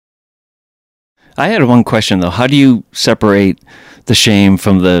I had one question though. How do you separate the shame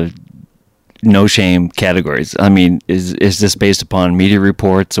from the no shame categories? I mean, is this based upon media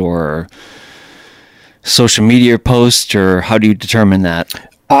reports or social media posts, or how do you determine that?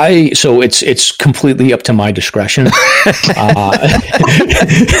 So it's completely up to my discretion.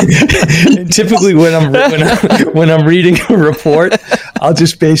 Typically, when I'm reading a report, I'll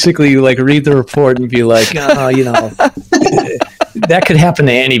just basically like read the report and be like, that could happen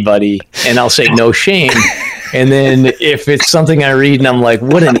to anybody, and I'll say no shame. And then if it's something I read and I'm like,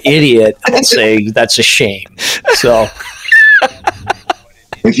 what an idiot, I'll say that's a shame. So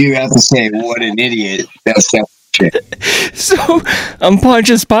if you have to say what an idiot, that's shit. So I'm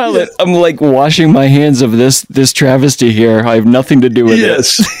Pontius Pilate. I'm like washing my hands of this travesty here. I have nothing to do with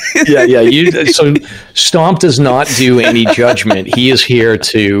this. Yeah. So Stomp does not do any judgment. He is here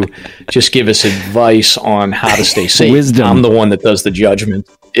to just give us advice on how to stay safe. Wisdom. I'm the one that does the judgment.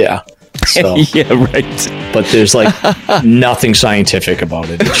 Yeah. So, yeah, right. But there's like nothing scientific about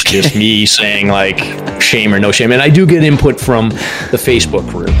it. It's just me saying like shame or no shame. And I do get input from the Facebook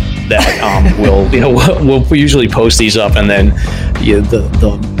group that we'll usually post these up, and then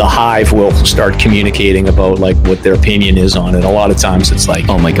the hive will start communicating about like what their opinion is on it. A lot of times it's like,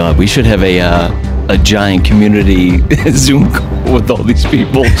 oh my God, we should have a giant community Zoom call with all these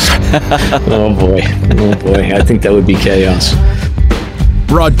people. Oh boy, I think that would be chaos.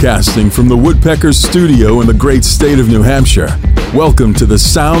 Broadcasting from the Woodpeckers studio in the great state of New Hampshire, welcome to the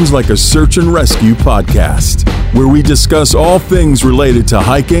Sounds Like a Search and Rescue podcast, where we discuss all things related to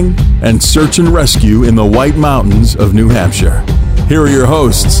hiking and search and rescue in the White Mountains of New Hampshire. Here are your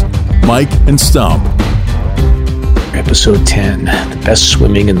hosts, Mike and Stump. Episode 10, the best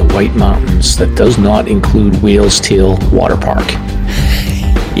swimming in the White Mountains that does not include Whale's Tail Water Park.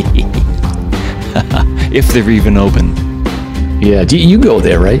 If they're even open. Yeah, you go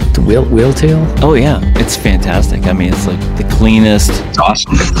there, right? The Whale Tail? Oh yeah, it's fantastic. I mean, it's like the cleanest, it's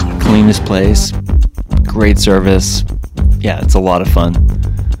awesome, cleanest place. Great service. Yeah, it's a lot of fun.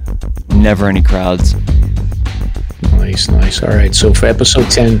 Never any crowds. Nice. All right, so for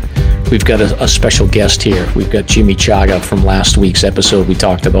episode 10, we've got a special guest here. We've got Jimmy Chaga from last week's episode. We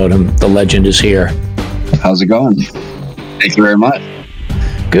talked about him. The legend is here. How's it going? Thank you very much.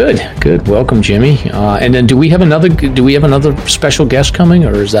 Good. Welcome, Jimmy. And then do we have another special guest coming,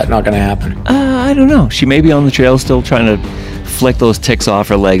 or is that not going to happen? I don't know. She may be on the trail still trying to flick those ticks off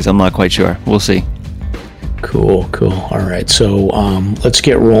her legs. I'm not quite sure. We'll see. Cool. All right. So let's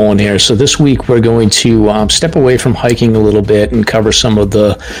get rolling here. So this week we're going to step away from hiking a little bit and cover some of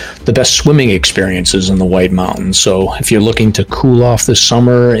the best swimming experiences in the White Mountains. So if you're looking to cool off this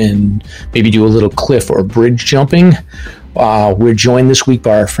summer and maybe do a little cliff or bridge jumping, we're joined this week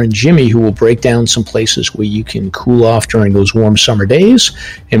by our friend Jimmy, who will break down some places where you can cool off during those warm summer days,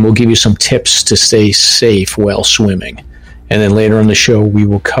 and we'll give you some tips to stay safe while swimming. And then later in the show, we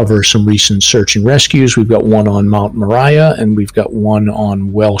will cover some recent search and rescues. We've got one on Mount Moriah, and we've got one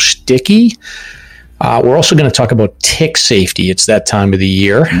on Welsh Dickey. We're also going to talk about tick safety. It's that time of the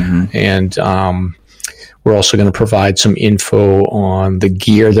year, and we're also going to provide some info on the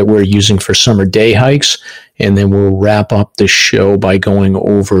gear that we're using for summer day hikes. And then we'll wrap up the show by going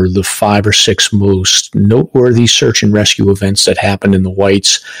over the 5 or 6 most noteworthy search and rescue events that happened in the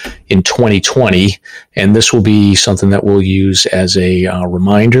Whites in 2020. And this will be something that we'll use as a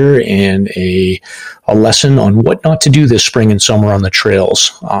reminder and a lesson on what not to do this spring and summer on the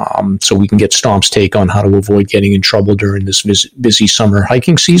trails. So we can get Stomp's take on how to avoid getting in trouble during this busy summer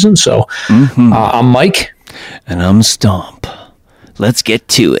hiking season. So I'm Mike. And I'm Stomp. Let's get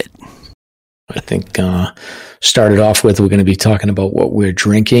to it. I think started off with, we're going to be talking about what we're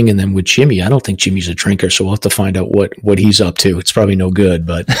drinking, and then with Jimmy, I don't think Jimmy's a drinker, so we'll have to find out what he's up to. It's probably no good,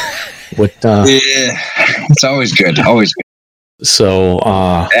 but what? Yeah, it's always good. So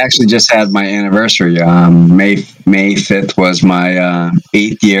I actually just had my anniversary. May 5th was my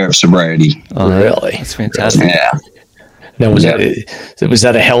 8th year of sobriety. Oh, really? That's fantastic. Yeah. Now, was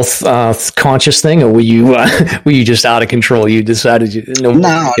that a health conscious thing, or were you just out of control? You decided No.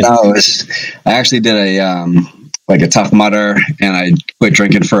 I actually did a Tough Mudder, and I quit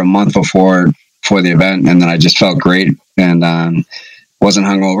drinking for a month before the event, and then I just felt great and wasn't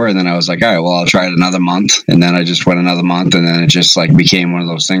hungover. And then I was like, all right, well, I'll try it another month, and then I just went another month, and then it just like became one of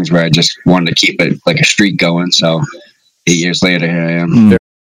those things where I just wanted to keep it like a streak going. So 8 years later, here I am.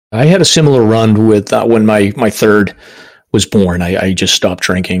 I had a similar run with when my third was born. I just stopped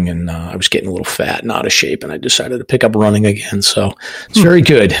drinking, and I was getting a little fat and out of shape, and I decided to pick up running again. So it's very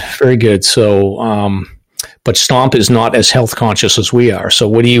good. So, but Stomp is not as health conscious as we are. So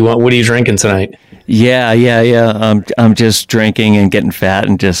what are you drinking tonight? Yeah. I'm just drinking and getting fat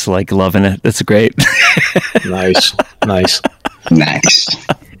and just like loving it. That's great. Nice.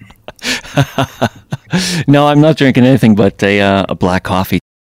 No, I'm not drinking anything but a black coffee.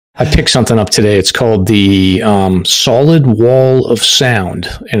 I picked something up today. It's called the Solid Wall of Sound,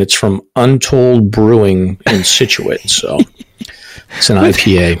 and it's from Untold Brewing in Scituate. So it's an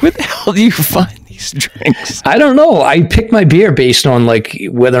IPA. Where the hell do you find these drinks? I don't know. I picked my beer based on like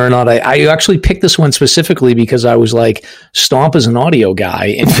whether or not I actually picked this one specifically because I was like, Stomp is an audio guy,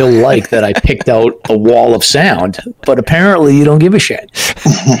 and he'll like that I picked out a wall of sound. But apparently, you don't give a shit.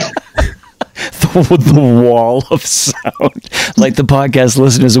 The wall of sound, like the podcast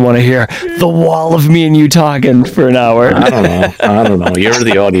listeners want to hear the wall of me and you talking for an hour. I don't know. You're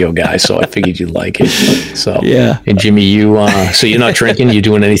the audio guy, so I figured you'd like it. So yeah. And Jimmy, so you're not drinking? You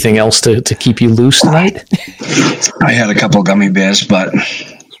doing anything else to keep you loose tonight? I had a couple gummy bears, but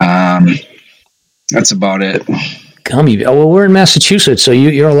that's about it. Gummy? Oh, well, we're in Massachusetts, so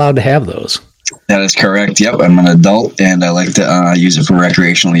you're allowed to have those. That is correct. Yep, I'm an adult, and I like to use it for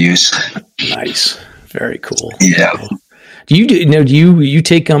recreational use. Nice, very cool. Yeah. Do you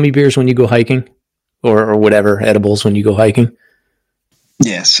take gummy bears when you go hiking, or whatever edibles when you go hiking?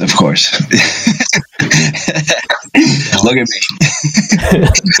 Yes, of course. Look at me.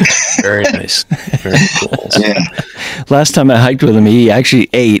 Very nice. Very cool. Yeah. Last time I hiked with him, he actually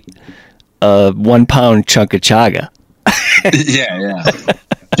ate a 1 pound chunk of chaga. Yeah.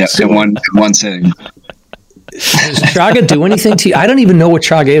 In one sitting. Does chaga do anything to you? I don't even know what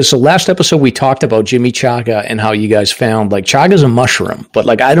chaga is. So last episode we talked about Jimmy Chaga and how you guys found like chaga's a mushroom, but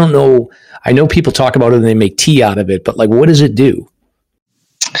like I don't know. I know people talk about it and they make tea out of it, but like what does it do?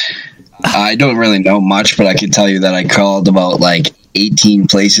 I don't really know much, but I can tell you that I called about like 18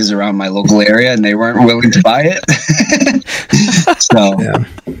 places around my local area and they weren't willing to buy it. So yeah.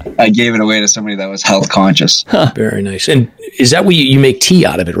 I gave it away to somebody that was health conscious. Huh. Very nice. And is that what you make tea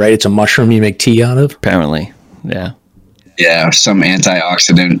out of it, right? It's a mushroom you make tea out of? Apparently. Yeah. Yeah. Some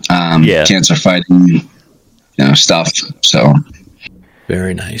antioxidant, cancer fighting, stuff. So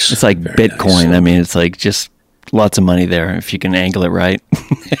very nice. It's like very Bitcoin. Nice. I mean, it's like just lots of money there if you can angle it right.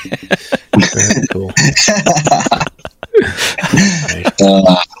 Very cool.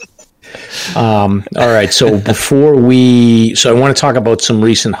 All right. So I want to talk about some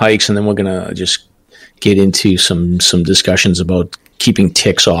recent hikes, and then we're going to just get into some discussions about keeping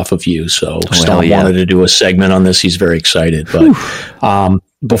ticks off of you. So Stomp wanted to do a segment on this. He's very excited. But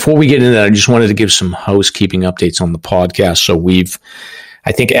before we get into that, I just wanted to give some housekeeping updates on the podcast. So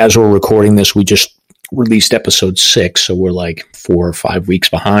I think as we're recording this, we just released episode 6. So we're like 4 or 5 weeks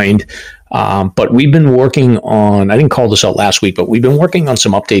behind. But we've been working on, I didn't call this out last week, but we've been working on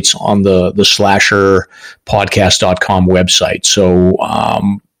some updates on the slasherpodcast.com website. So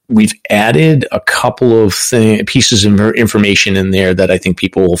we've added a couple of pieces of information in there that I think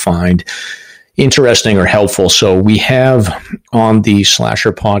people will find interesting or helpful. So we have on the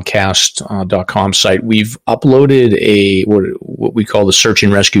slasherpodcast.com site, we've uploaded what we call the search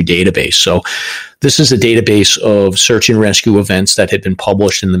and rescue database. So this is a database of search and rescue events that have been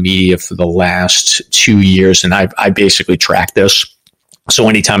published in the media for the last 2 years. And I basically track this. So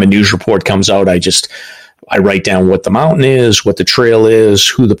anytime a news report comes out, I write down what the mountain is, what the trail is,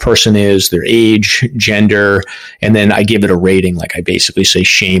 who the person is, their age, gender, and then I give it a rating. Like I basically say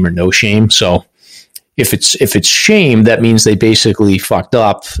shame or no shame. So if it's shame, that means they basically fucked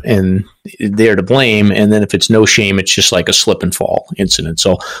up and they're to blame. And then if it's no shame, it's just like a slip and fall incident.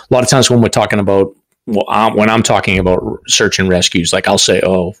 So a lot of times when we're talking about, when I'm talking about search and rescues, like I'll say,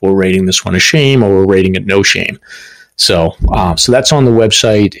 oh, we're rating this one a shame or we're rating it no shame. So that's on the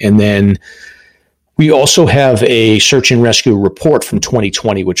website. And then we also have a search and rescue report from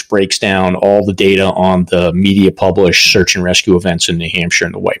 2020, which breaks down all the data on the media published search and rescue events in New Hampshire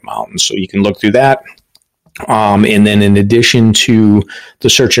and the White Mountains. So you can look through that. And then in addition to the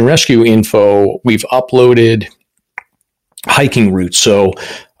search and rescue info, we've uploaded hiking routes. So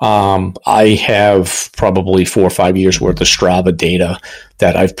I have probably 4 or 5 years worth of Strava data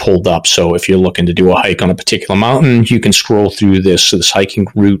that I've pulled up. So if you're looking to do a hike on a particular mountain, you can scroll through this hiking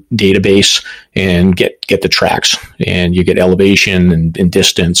route database and get the tracks, and you get elevation and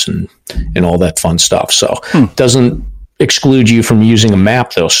distance and all that fun stuff. So it doesn't exclude you from using a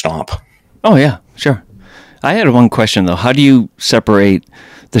map though, Stomp. Oh yeah, sure. I had one question though. How do you separate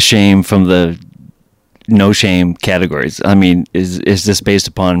the shame from the no shame categories? I mean, is this based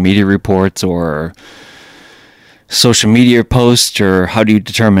upon media reports or social media posts, or how do you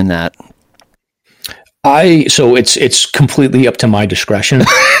determine that? So it's completely up to my discretion.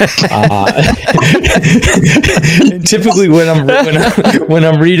 And typically when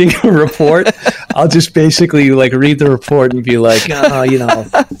I'm reading a report, I'll just basically like read the report and be like,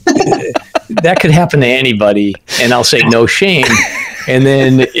 that could happen to anybody, and I'll say no shame. And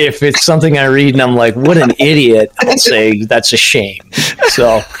then if it's something I read and I'm like, what an idiot, I'll say that's a shame.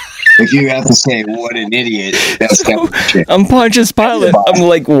 So. If you have to say what an idiot, that's I'm Pontius Pilate. I'm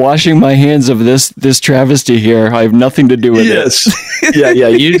like washing my hands of this travesty here. I have nothing to do with it.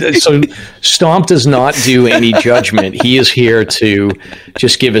 Yeah. So Stomp does not do any judgment. He is here to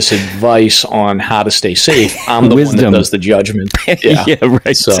just give us advice on how to stay safe. I'm the one that does the judgment. Yeah,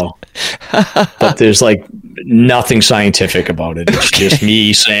 right. So, but there's like nothing scientific about it. It's just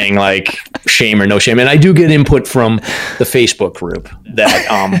me saying like shame or no shame. And I do get input from the Facebook group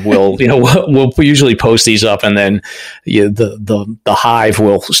that we'll usually post these up, and then the hive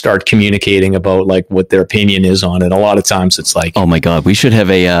will start communicating about like what their opinion is on it. A lot of times it's like, oh my God, we should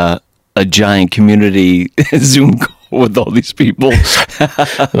have a giant community Zoom call with all these people.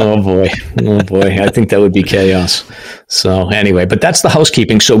 Oh boy. I think that would be chaos. So anyway, but that's the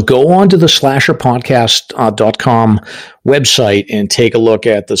housekeeping. So go on to the slasherpodcast.com website and take a look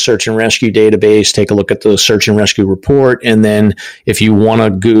at the search and rescue database, take a look at the search and rescue report. And then if you want to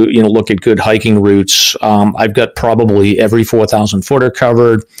go, look at good hiking routes, I've got probably every 4,000 footer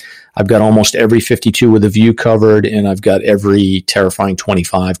covered. I've got almost every 52 with a view covered, and I've got every terrifying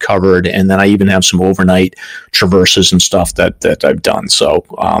 25 covered. And then I even have some overnight traverses and stuff that I've done. So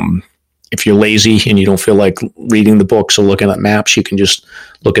if you're lazy and you don't feel like reading the books or looking at maps, you can just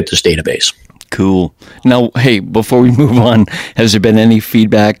look at this database. Cool. Now, hey, before we move on, has there been any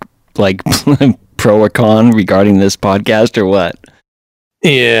feedback, like pro or con, regarding this podcast or what?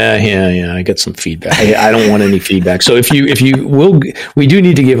 Yeah. I got some feedback. I don't want any feedback. So if you will, we do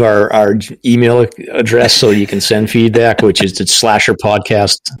need to give our email address so you can send feedback, which is Slasher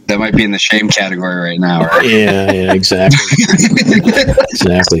Podcast. That might be in the shame category right now, right? Yeah, exactly.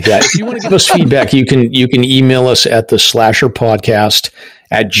 Exactly. Yeah. If you want to give us feedback, you can email us at the Slasher Podcast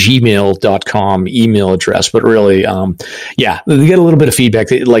at gmail.com email address. But really, we get a little bit of feedback.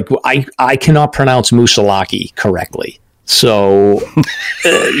 Like I cannot pronounce Musalaki correctly. So,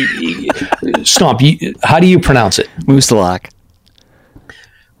 Stomp, how do you pronounce it? Musalak.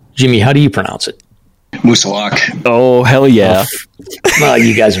 Jimmy, how do you pronounce it? Musalak. Oh, hell yeah. Oh,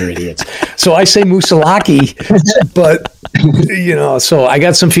 you guys are idiots. So I say Musalaki, but, so I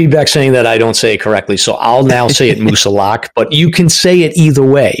got some feedback saying that I don't say it correctly. So I'll now say it Musalak, but you can say it either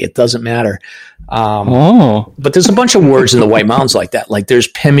way. It doesn't matter. But there's a bunch of words in the White Mountains like that. Like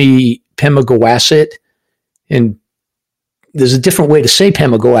there's Pemigewasset, and there's a different way to say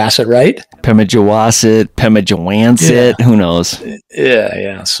Pemigewasset, right? Pemigewasset, Pemigewansett, who knows?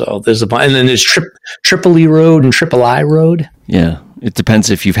 Yeah. So there's and then there's Tripoli Road and Triple I Road. Yeah, it depends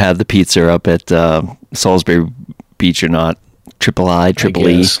if you've had the pizza up at Salisbury Beach or not. Triple I, Triple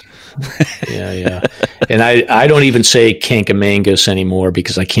E. Yeah. And I don't even say Kankamangus anymore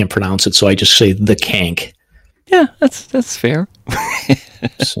because I can't pronounce it, so I just say the Kank. Yeah, that's fair.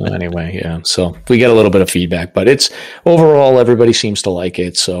 So anyway, so we get a little bit of feedback, but it's overall everybody seems to like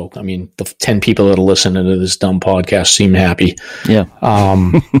it. So I mean, the 10 people that are listening to this dumb podcast seem happy. Yeah.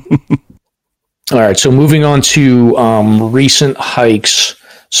 All right. So moving on to recent hikes.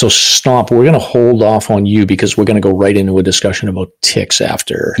 So Stomp, we're going to hold off on you because we're going to go right into a discussion about ticks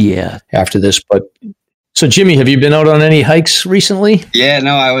after this. But so Jimmy, have you been out on any hikes recently? Yeah,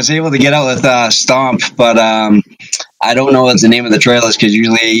 no, I was able to get out with Stomp, but I don't know what the name of the trail is because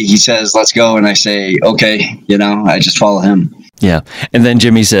usually he says, let's go. And I say, okay, I just follow him. Yeah. And then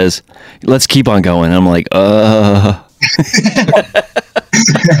Jimmy says, let's keep on going. I'm like,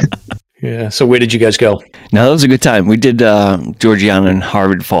 Yeah. So where did you guys go? No, that was a good time. We did Georgiana and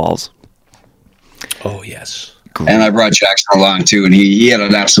Harvard Falls. Oh, yes. Great. And I brought Jackson along too, and he had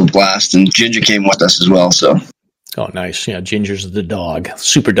an absolute blast. And Ginger came with us as well. So. Oh, nice. Yeah, Ginger's the dog,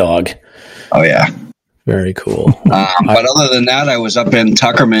 super dog. Oh yeah. Very cool. But other than that, I was up in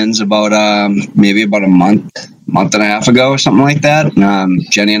Tuckerman's about maybe about a month and a half ago or something like that.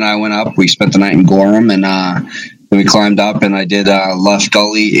 Jenny and I went up. We spent the night in Gorham, and we climbed up, and I did left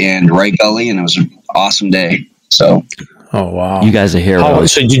gully and right gully, and it was an awesome day. So. Oh wow! You guys are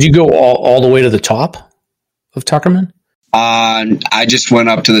heroes. So did you go all the way to the top of Tuckerman? I just went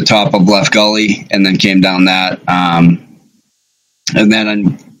up to the top of Left Gully and then came down that. And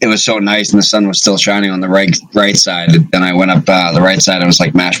then it was so nice and the sun was still shining on the right side. Then I went up the right side and it was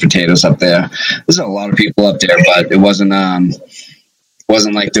like mashed potatoes up there. There's a lot of people up there, but it wasn't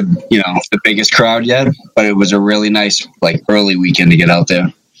like the biggest crowd yet, but it was a really nice like early weekend to get out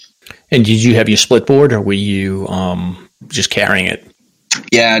there. And did you have your split board, or were you just carrying it?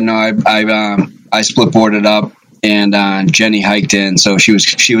 Yeah, no, I split boarded up, and Jenny hiked in, so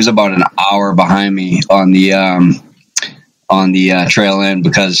she was about an hour behind me on the trail end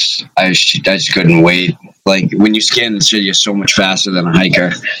because I just couldn't wait. Like when you scan the city, you're so much faster than a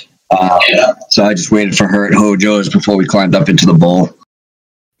hiker. So I just waited for her at Hojo's before we climbed up into the bowl.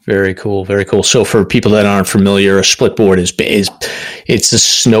 Very cool, very cool. So for people that aren't familiar, a split board is it's a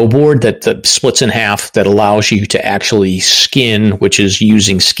snowboard that splits in half that allows you to actually skin, which is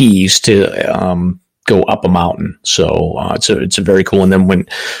using skis to go up a mountain. So it's a very cool. And then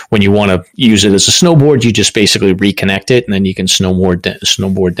when you want to use it as a snowboard, you just basically reconnect it, and then you can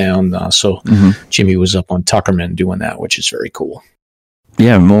snowboard down. So Jimmy was up on Tuckerman doing that, which is very cool.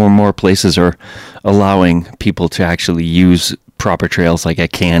 Yeah, more and more places are allowing people to actually use proper trails like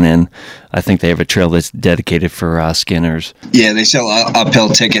at Cannon. I think they have a trail that's dedicated for skinners. Yeah, they sell uphill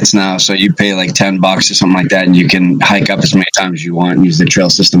tickets now, so you pay like $10 or something like that, and you can hike up as many times as you want and use the trail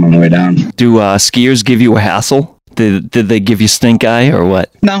system on the way down. Do skiers give you a hassle? Did they give you stink eye or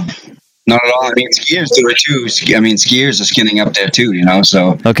what? No. Not at all. I mean, skiers do it too. Skiers are skinning up there too,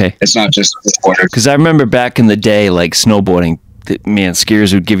 so okay. It's not just snowboarders. Because I remember back in the day, like snowboarding, man,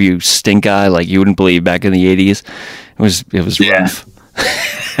 skiers would give you stink eye like you wouldn't believe back in the 80s. It was rough.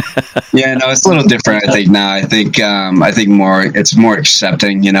 Yeah, no, it's a little different. I think now. I think it's more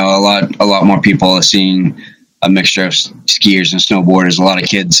accepting. A lot more people are seeing a mixture of skiers and snowboarders. A lot of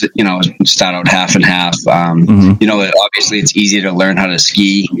kids, start out half and half. Obviously it's easy to learn how to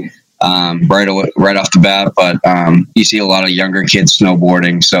ski right off the bat, but you see a lot of younger kids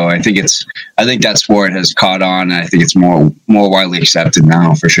snowboarding. So I think that sport has caught on, and I think it's more widely accepted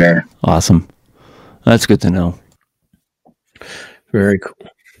now for sure. Awesome, that's good to know. Very cool.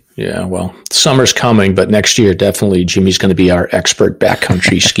 Yeah, well, summer's coming, but next year definitely Jimmy's going to be our expert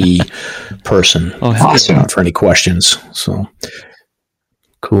backcountry ski person. Oh, awesome. For any questions. So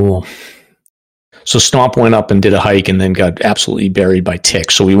cool. So Stomp went up and did a hike and then got absolutely buried by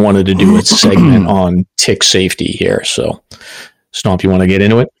ticks. So we wanted to do a segment on tick safety here. So Stomp, you want to get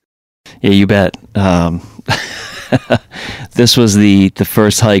into it? Yeah, you bet. This was the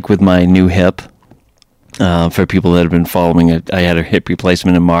first hike with my new hip. For people that have been following it, I had a hip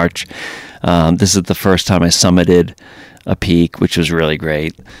replacement in March. This is the first time I summited a peak, which was really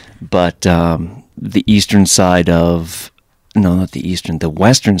great. But the western side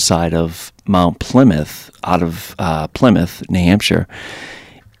of Mount Plymouth, out of Plymouth, New Hampshire,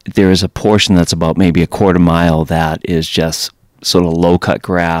 there is a portion that's about maybe a quarter mile that is just sort of low-cut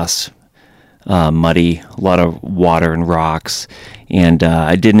grass, muddy, a lot of water and rocks. And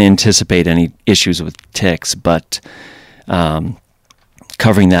I didn't anticipate any issues with ticks, but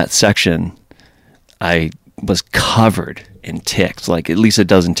covering that section, I was covered in ticks, like at least a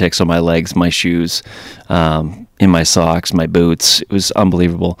dozen ticks on my legs, my shoes, in my socks, my boots. It was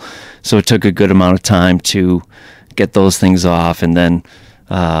unbelievable. So it took a good amount of time to get those things off, and then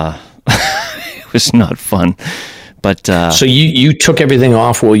it was not fun. But so you took everything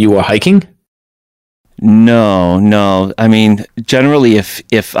off while you were hiking? No. I mean, generally,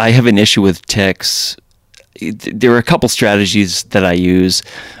 if I have an issue with ticks, there are a couple strategies that I use.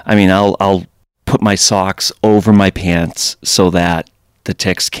 I mean, I'll put my socks over my pants so that the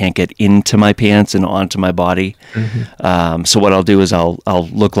ticks can't get into my pants and onto my body. Mm-hmm. So what I'll do is I'll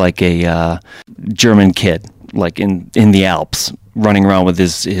look like a German kid, like in the Alps, running around with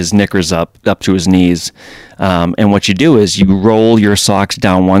his knickers up to his knees. And what you do is you roll your socks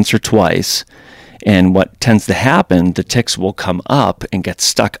down once or twice. And what tends to happen, the ticks will come up and get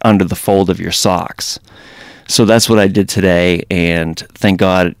stuck under the fold of your socks. So that's what I did today, and thank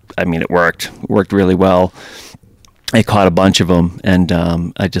God, I mean, it worked. It worked really well. I caught a bunch of them, and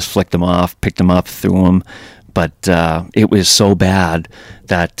I just flicked them off, picked them up, threw them. But it was so bad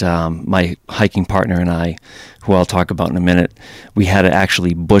that my hiking partner and I, who I'll talk about in a minute, we had to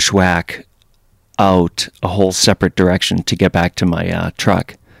actually bushwhack out a whole separate direction to get back to my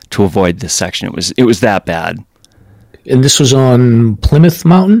truck, to avoid this section. It was that bad. And this was on Plymouth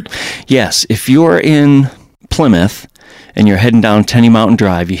Mountain? Yes. If you're in Plymouth and you're heading down Tenny Mountain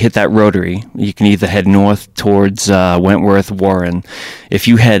Drive, you hit that rotary. You can either head north towards Wentworth, Warren. If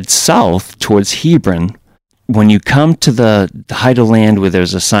you head south towards Hebron, when you come to the height of land where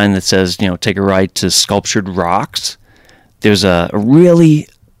there's a sign that says, take a right to Sculptured Rocks, there's a really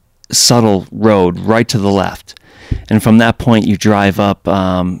subtle road right to the left. And from that point, you drive up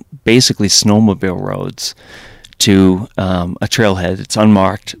basically snowmobile roads to a trailhead. It's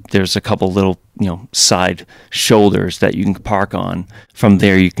unmarked. There's a couple little, side shoulders that you can park on. From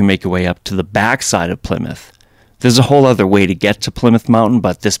there, you can make your way up to the back side of Plymouth There's a whole other way to get to Plymouth Mountain,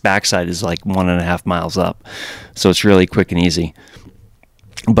 but this backside is like 1.5 miles up. So it's really quick and easy.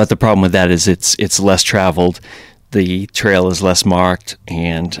 But the problem with that is it's less traveled. The trail is less marked,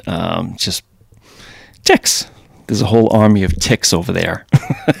 and just ticks. There's a whole army of ticks over there.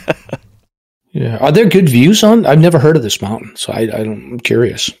 Yeah. Are there good views on? I've never heard of this mountain, so I'm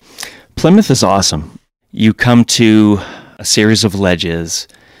curious. Plymouth is awesome. You come to a series of ledges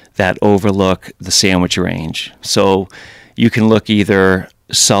that overlook the Sandwich Range. So you can look either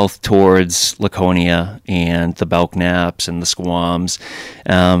south towards Laconia and the Belknaps and the Squams.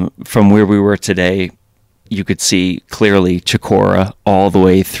 From where we were today, you could see clearly Chicora all the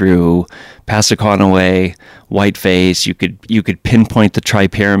way through Passaconaway, Whiteface. You could pinpoint the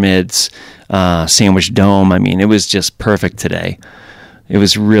Tri-Pyramids, Sandwich Dome. I mean, it was just perfect today. It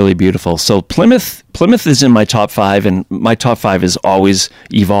was really beautiful. So Plymouth is in my top 5, and my top 5 is always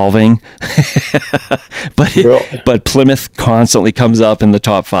evolving. But Plymouth constantly comes up in the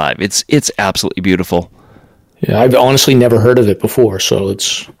top 5. It's absolutely beautiful. Yeah, I've honestly never heard of it before, so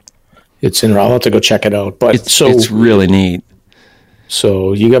it's I'll have to go check it out. But it's really neat.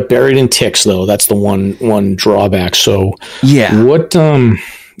 So you got buried in ticks, though. That's the one drawback. So yeah, what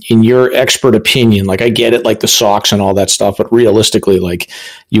in your expert opinion, like I get it, like the socks and all that stuff, but realistically, like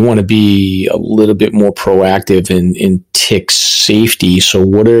you want to be a little bit more proactive in tick safety. So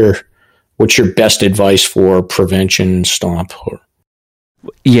what's your best advice for prevention, Stomp?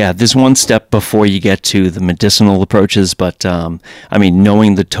 Yeah, there's one step before you get to the medicinal approaches, but I mean,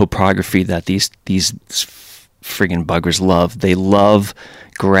 knowing the topography that these friggin' buggers love. They love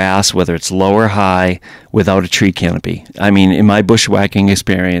grass, whether it's low or high, without a tree canopy. I mean, in my bushwhacking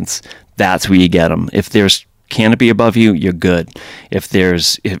experience, that's where you get them. If there's canopy above you, you're good. If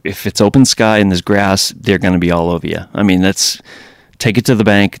it's open sky and there's grass, they're going to be all over you. I mean, take it to the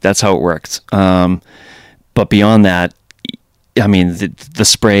bank. That's how it works. But beyond that, I mean, the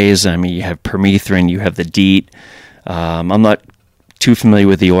sprays, I mean, you have permethrin, you have the DEET. I'm not too familiar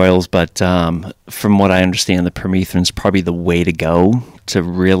with the oils, but from what I understand, the permethrin is probably the way to go to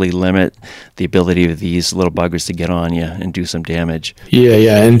really limit the ability of these little buggers to get on you and do some damage.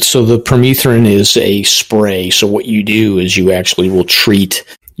 Yeah. And so the permethrin is a spray. So what you do is you actually will treat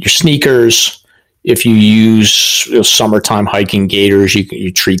your sneakers. If you use summertime hiking gaiters,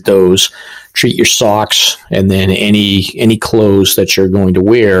 you treat those. Treat your socks, and then any clothes that you're going to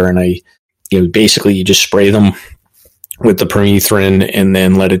wear. And basically you just spray them with the permethrin and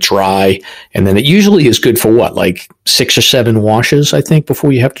then let it dry. And then it usually is good for what, like 6 or 7 washes, I think,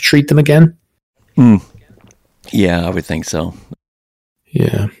 before you have to treat them again? Yeah, I would think so.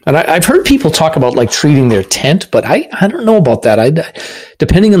 Yeah. And I've heard people talk about like treating their tent, but I don't know about that.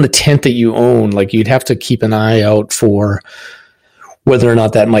 Depending on the tent that you own, like you'd have to keep an eye out for whether or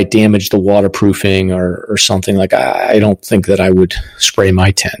not that might damage the waterproofing or something. Like I don't think that I would spray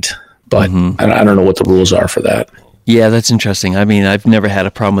my tent, but I don't know what the rules are for that. Yeah, that's interesting. I mean, I've never had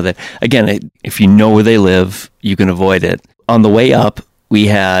a problem with it. Again, if you know where they live, you can avoid it. On the way up, we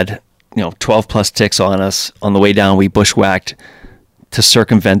had 12 plus ticks on us. On the way down, we bushwhacked to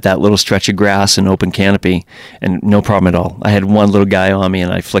circumvent that little stretch of grass and open canopy, and no problem at all. I had one little guy on me,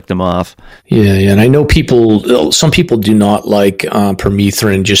 and I flicked him off. Yeah, and I know some people do not like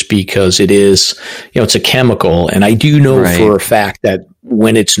permethrin just because it is, it's a chemical, and I do know for a fact that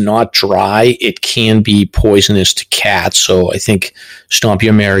when it's not dry, it can be poisonous to cats. So I think, Stomp,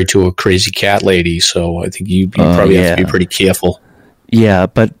 you're married to a crazy cat lady, so I think you probably have to be pretty careful. Yeah,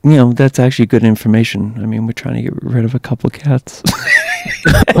 but that's actually good information. I mean, we're trying to get rid of a couple cats.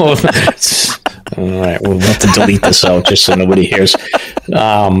 All right, we'll have to delete this out just so nobody hears.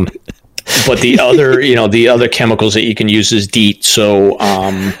 But the other chemicals that you can use is DEET. So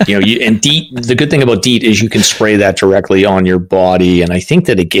and DEET. The good thing about DEET is you can spray that directly on your body, and I think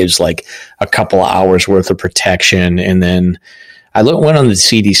that it gives like a couple of hours worth of protection. And then I went on the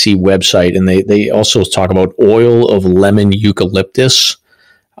CDC website, and they also talk about oil of lemon eucalyptus.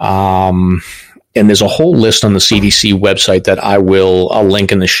 And there's a whole list on the CDC website that I'll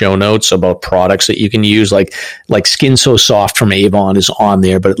link in the show notes about products that you can use. Like Skin So Soft from Avon is on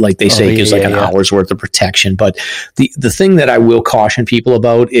there, but like they say, it gives an hour's worth of protection. But the thing that I will caution people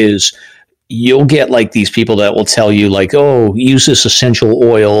about is you'll get like these people that will tell you like, oh, use this essential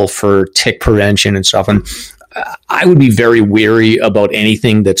oil for tick prevention and stuff. And I would be very wary about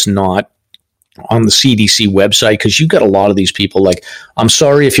anything that's not on the CDC website, because you got a lot of these people. Like, I'm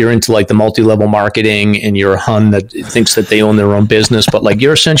sorry if you're into like the multi-level marketing and you're a Hun that thinks that they own their own business, but like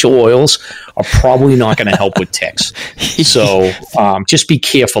your essential oils are probably not going to help with ticks. So just be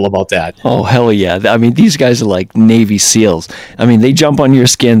careful about that. Oh, hell yeah. I mean, these guys are like Navy SEALs. I mean, they jump on your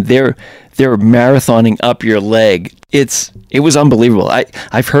skin. They're marathoning up your leg. It was unbelievable.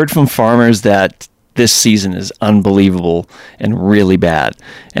 I've heard from farmers that this season is unbelievable and really bad.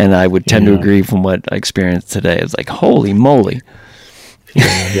 And I would tend to agree from what I experienced today. It's like, holy moly.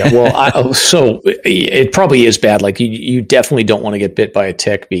 Yeah. Well, so it probably is bad. Like you definitely don't want to get bit by a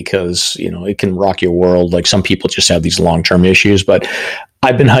tick because, it can rock your world. Like some people just have these long-term issues, but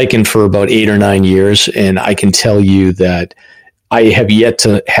I've been hiking for about 8 or 9 years. And I can tell you that I have yet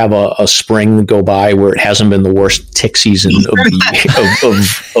to have a spring go by where it hasn't been the worst tick season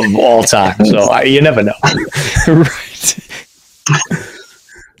of all time. So you never know. Right.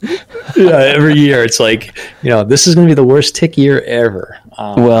 Yeah, every year it's like, this is going to be the worst tick year ever.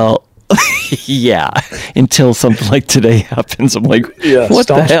 Well, yeah, until something like today happens. I'm like, what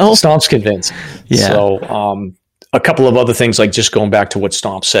the hell? Stomp's convinced. Yeah. So, a couple of other things, like just going back to what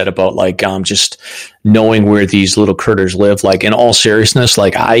Stomp said about like just knowing where these little critters live. Like in all seriousness,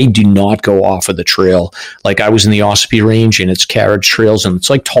 like I do not go off of the trail. Like I was in the Ossipee Range and it's carriage trails and it's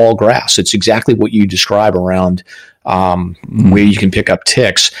like tall grass. It's exactly what you describe around where you can pick up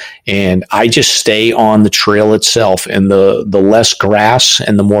ticks. And I just stay on the trail itself, and the less grass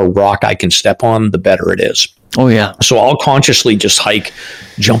and the more rock I can step on, the better it is. Oh yeah. So I'll consciously just hike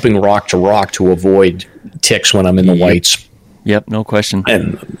jumping rock to rock to avoid ticks when I'm in the whites. Yep, no question.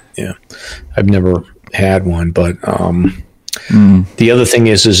 And I've never had one, but the other thing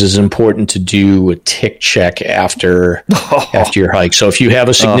is it's important to do a tick check after your hike. So if you have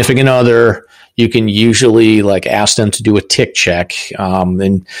a significant other, you can usually like ask them to do a tick check.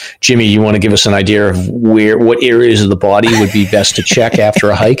 And Jimmy, you want to give us an idea of what areas of the body would be best to check after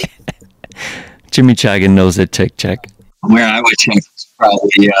a hike? Jimmy Chagan knows a tick check. Where I would check is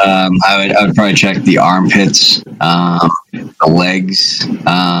probably, I would probably check the armpits, the legs,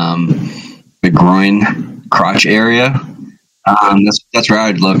 the groin, crotch area. That's where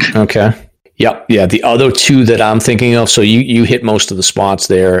I would look. Okay. Yep. Yeah. The other two that I'm thinking of, so you hit most of the spots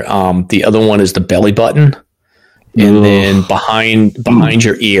there. The other one is the belly button, and then behind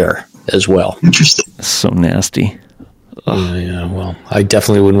your ear as well. Interesting. So nasty. Yeah, well, I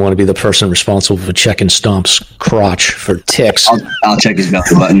definitely wouldn't want to be the person responsible for checking Stomp's crotch for ticks. I'll check his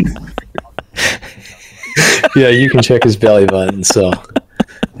belly button. Yeah, you can check his belly button. So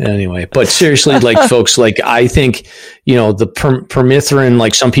anyway, but seriously, like folks, like I think, the permethrin,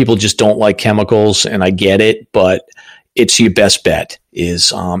 like some people just don't like chemicals, and I get it, but it's your best bet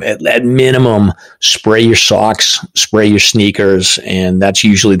is at minimum spray your socks, spray your sneakers, and that's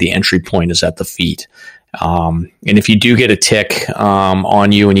usually the entry point is at the feet. And if you do get a tick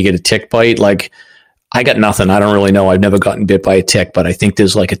on you and you get a tick bite, like I got nothing. I don't really know. I've never gotten bit by a tick, but I think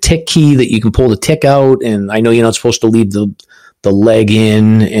there's like a tick key that you can pull the tick out. And I know you're not supposed to leave the leg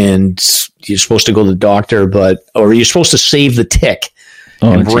in, and you're supposed to go to the doctor, or you're supposed to save the tick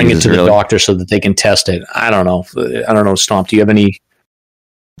and bring it to the doctor so that they can test it. I don't know. Stomp, do you have any?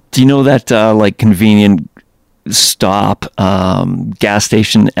 Do you know that like convenient stop gas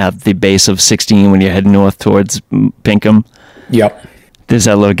station at the base of 16 when you're heading north towards Pinkham? Yep. There's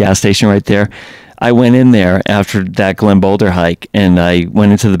that little gas station right there. I went in there after that Glen Boulder hike, and I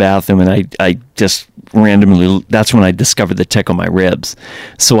went into the bathroom, and I just randomly, that's when I discovered the tick on my ribs.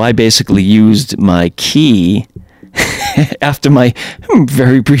 So I basically used my key after my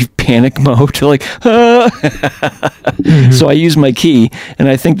very brief panic mode, like, So I use my key, and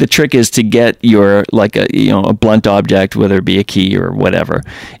I think the trick is to get your, like a blunt object, whether it be a key or whatever,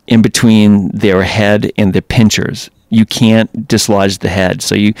 in between their head and the pinchers. You can't dislodge the head.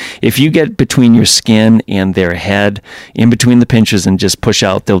 So if you get between your skin and their head, in between the pinchers, and just push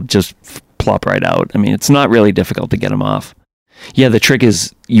out, they'll just plop right out. I mean, it's not really difficult to get them off. Yeah, the trick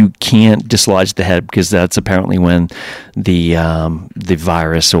is you can't dislodge the head, because that's apparently when the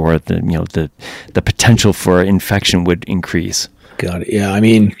virus or the potential for infection would increase. Got it. Yeah, I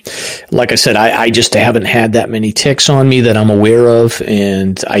mean, like I said, I just haven't had that many ticks on me that I'm aware of,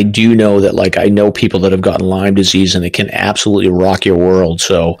 and I do know that, like, I know people that have gotten Lyme disease, and it can absolutely rock your world.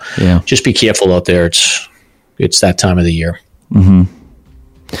 So just be careful out there. It's that time of the year. Mm-hmm.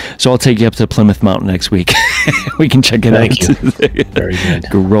 So I'll take you up to Plymouth Mountain next week. We can check it out. Thank you. Very good.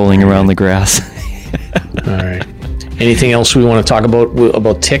 Go rolling around the grass. All right. Anything else we want to talk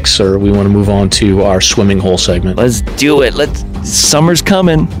about ticks, or we want to move on to our swimming hole segment? Let's do it. Summer's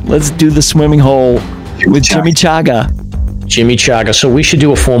coming. Let's do the swimming hole with Jimmy Chaga. Jimmy Chaga. So we should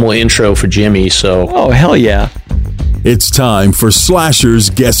do a formal intro for Jimmy. So, Oh, hell yeah. It's time for Slasher's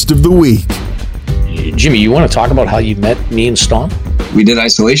Guest of the Week. Jimmy, you want to talk about how you met me and Stomp? We did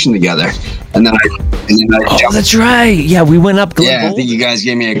isolation together, and then I Oh, jumped. that's right. Yeah, we went up Glen Yeah, I Boulder. think you guys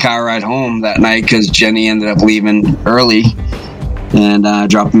gave me a car ride home that night because Jenny ended up leaving early and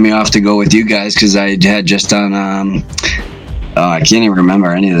dropping me off to go with you guys because I had just done. I can't even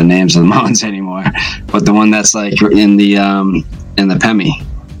remember any of the names of the mountains anymore, but the one that's like in the Pemi.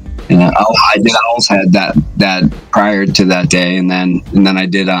 I did Owl's Head that prior to that day, and then I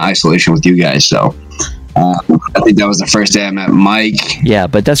did isolation with you guys. So I think that was the first day I met Mike. Yeah,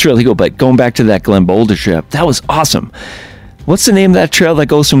 but that's really cool. But going back to that Glen Boulder trip, that was awesome. What's the name of that trail that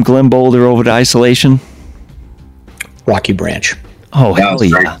goes from Glen Boulder over to Isolation? Rocky Branch. Oh, That hell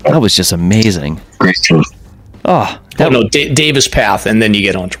was yeah. great. That was just amazing. Great trip. Oh, Davis Path, and then you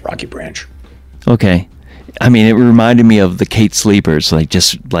get onto Rocky Branch. okay. I mean, it reminded me of the Kate Sleepers, like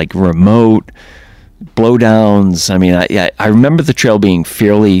just like remote blowdowns. I mean, I remember the trail being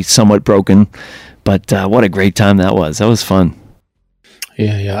fairly somewhat broken, but what a great time that was. That was fun.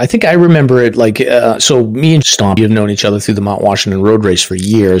 Yeah. I think I remember it like, so me and Stomp, you've known each other through the Mount Washington Road Race for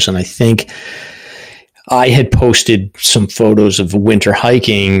years. And I think I had posted some photos of winter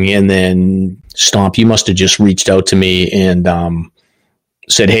hiking, and then Stomp, you must have just reached out to me and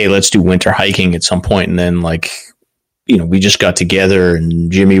said, hey, let's do winter hiking at some point. And then we just got together and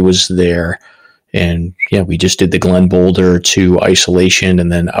Jimmy was there. And yeah, we just did the Glen Boulder to Isolation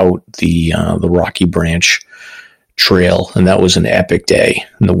and then out the Rocky Branch trail, and that was an epic day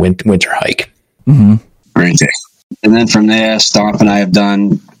in the winter hike. Mm-hmm. Great day. And then from there, Stomp and I have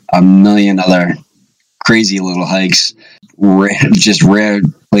done a million other crazy little hikes, just rare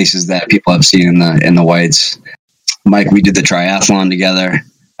places that people have seen in the whites. Mike, we did the triathlon together.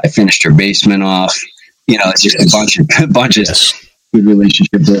 I finished your basement off. It's just a bunch of good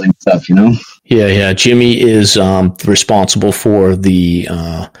relationship building stuff. Yeah. Jimmy is responsible for the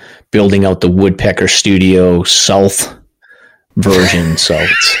building out the Woodpecker Studio South version, so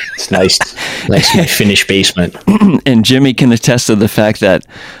it's nice finished basement. And Jimmy can attest to the fact that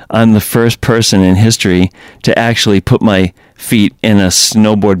I'm the first person in history to actually put my feet in a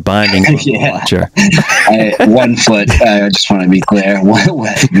snowboard binding on the Yeah. watcher. 1 foot. I just want to be clear. 1 foot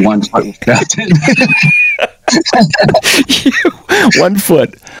was strapped in. 1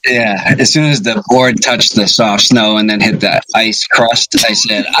 foot. Yeah. As soon as the board touched the soft snow and then hit that ice crust, I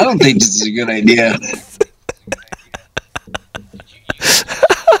said, I don't think this is a good idea.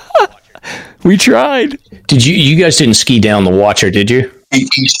 We tried. Did you guys didn't ski down the watcher, did you?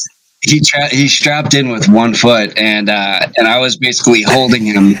 He strapped in with 1 foot, and I was basically holding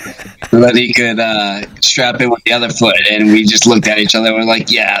him so that he could strap in with the other foot. And we just looked at each other. We're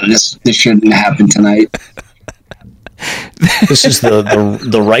like, "Yeah, this shouldn't happen tonight." This is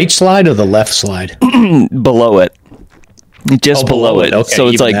the right slide or the left slide? Below it. Just below it. Okay, so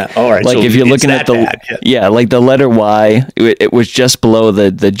it's even like, that. All right, like so if you're it's looking at that the, bad, yeah, like the letter Y, it was just below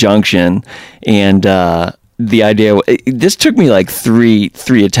the junction. And the idea, this took me like three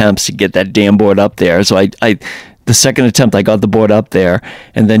attempts to get that damn board up there. So the second attempt, I got the board up there.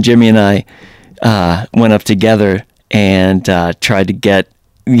 And then Jimmy and I went up together and tried to get,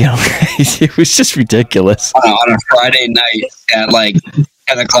 it was just ridiculous. On a Friday night at like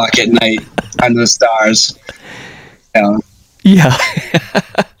 10 o'clock at night under the stars. Yeah.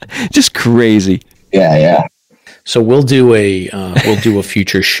 Just crazy. Yeah. So we'll do a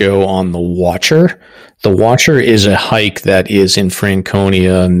future show on the Watcher. The Watcher is a hike that is in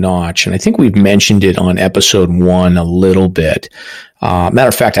Franconia Notch, and I think we've mentioned it on episode 1 a little bit. Matter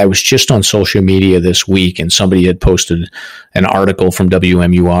of fact, I was just on social media this week, and somebody had posted an article from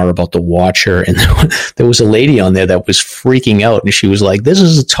WMUR about the Watcher, and there was a lady on there that was freaking out, and she was like, "This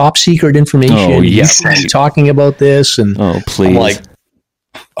is top secret information. Oh, yeah, He's talking about this." And Oh, please.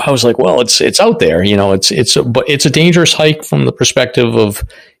 I was like, well, it's out there, but it's a dangerous hike from the perspective of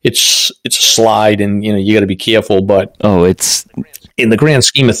it's a slide, and you got to be careful. But it's in the grand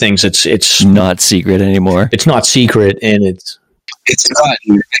scheme of things, it's not secret anymore. It's not secret, and it's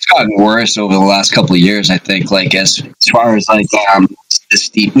gotten worse over the last couple of years. I think, like as far as like the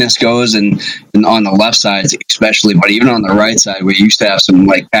steepness goes, and on the left side especially, but even on the right side, we used to have some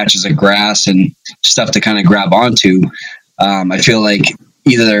like patches of grass and stuff to kind of grab onto. I feel like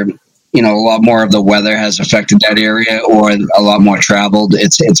either a lot more of the weather has affected that area, or a lot more traveled.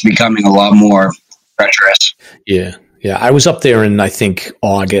 It's becoming a lot more treacherous. Yeah. I was up there in, I think,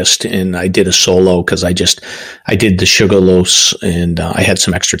 August, and I did a solo because I did the Sugarloaf, and I had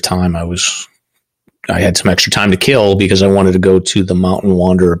some extra time. I had some extra time to kill because I wanted to go to the Mountain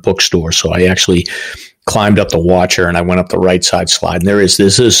Wanderer bookstore. So I actually climbed up the Watcher and I went up the right side slide. And this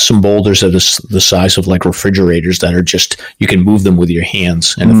is some boulders that are the size of like refrigerators that are just, you can move them with your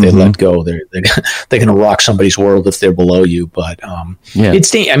hands. And if they let go, they're going to rock somebody's world if they're below you. But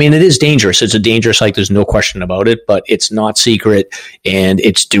it is dangerous. It's a dangerous hike. There's no question about it, but it's not secret and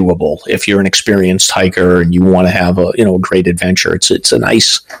it's doable. If you're an experienced hiker and you want to have a great adventure, it's a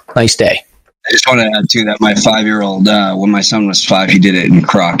nice day. I just want to add too that my 5-year-old, when my son was 5, he did it in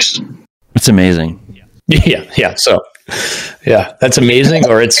Crocs. It's amazing. Yeah. So, yeah, that's amazing.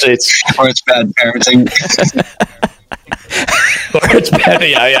 Or it's bad parenting. Or it's bad.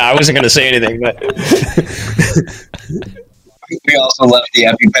 Yeah. I wasn't going to say anything, but we also left the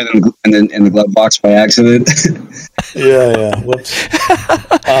EpiPen in the glove box by accident. Yeah. Whoops.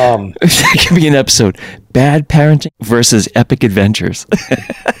 That could be an episode: bad parenting versus epic adventures.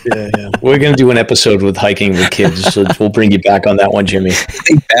 Yeah. We're going to do an episode with hiking with kids, so we'll bring you back on that one, Jimmy. I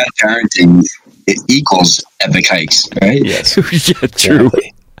think bad parenting equals epic hikes, right? Yes. Yeah, true.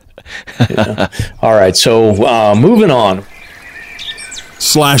 Exactly. Yeah. All right, so moving on.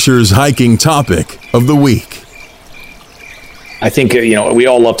 Slasher's hiking topic of the week. I think, we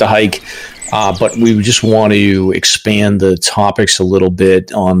all love to hike, but we just want to expand the topics a little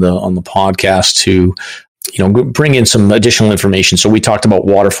bit on the podcast to, bring in some additional information. So we talked about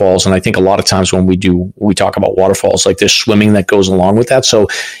waterfalls, and I think a lot of times when we talk about waterfalls, like there's swimming that goes along with that. So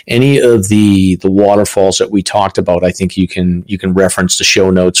any of the waterfalls that we talked about, I think you can reference the show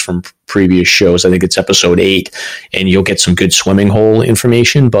notes from previous shows. I think it's episode 8, and you'll get some good swimming hole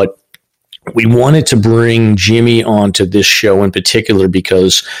information. But we wanted to bring Jimmy onto this show in particular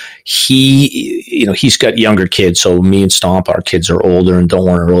because he's got younger kids. So me and Stomp, our kids are older and don't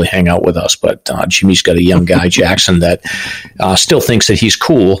want to really hang out with us. But Jimmy's got a young guy, Jackson, that still thinks that he's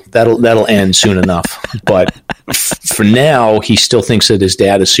cool. That'll end soon enough. But for now, he still thinks that his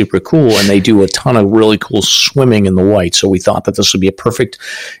dad is super cool, and they do a ton of really cool swimming in the White. So we thought that this would be a perfect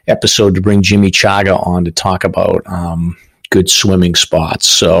episode to bring Jimmy Chaga on to talk about good swimming spots.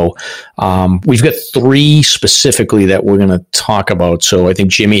 So we've got 3 specifically that we're going to talk about. So I think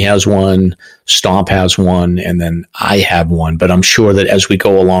Jimmy has one, Stomp has one, and then I have one. But I'm sure that as we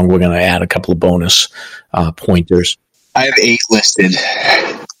go along, we're going to add a couple of bonus pointers. I have 8 listed.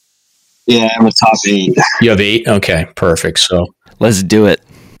 Yeah, I'm a top 8. You have 8? Okay, perfect. So let's do it.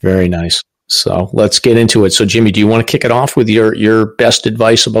 Very nice. So let's get into it. So Jimmy, do you want to kick it off with your best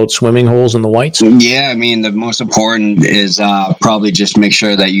advice about swimming holes in the Whites? Yeah, I mean, the most important is probably just make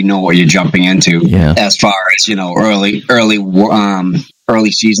sure that you know what you're jumping into. Yeah. As far as,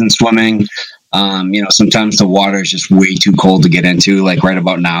 early season swimming. Sometimes the water is just way too cold to get into, like right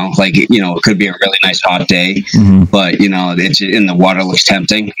about now. Like, it could be a really nice hot day, but, it's in the water looks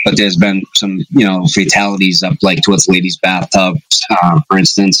tempting. But there's been some, fatalities up like towards ladies' bathtubs, for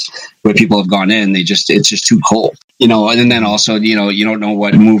instance, where people have gone in. It's just too cold, and then also, you don't know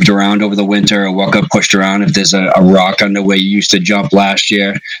what moved around over the winter or what got pushed around. If there's a rock under where you used to jump last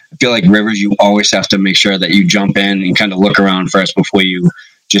year, I feel like rivers, you always have to make sure that you jump in and kind of look around first before you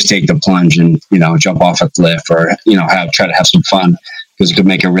just take the plunge and, jump off a cliff or, try to have some fun, because it could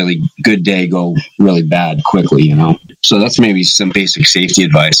make a really good day go really bad quickly, So that's maybe some basic safety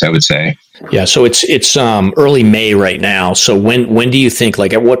advice, I would say. Yeah. So it's early May right now. So when do you think,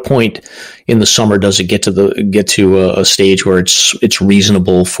 like, at what point in the summer does it get to a stage where it's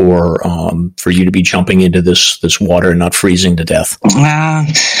reasonable for you to be jumping into this water and not freezing to death?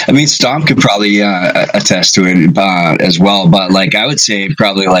 Stomp could probably attest to it as well. But I would say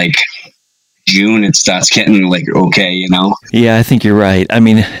probably June, it starts getting okay, Yeah, I think you're right. I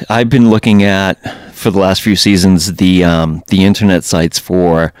mean, I've been looking at, for the last few seasons, the internet sites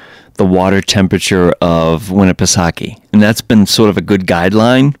for the water temperature of Winnipesaukee, and that's been sort of a good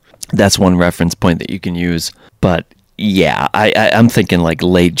guideline. That's one reference point that you can use. But yeah, I'm thinking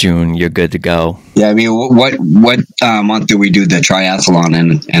late June, you're good to go. Yeah, I mean, what month do we do the triathlon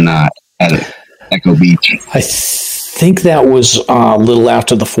in at Echo Beach? I think that was a little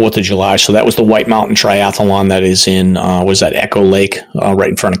after the 4th of July. So that was the White Mountain Triathlon that is in, was that Echo Lake, right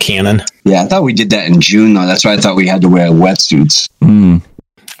in front of Cannon? Yeah, I thought we did that in June, though. That's why I thought we had to wear wetsuits.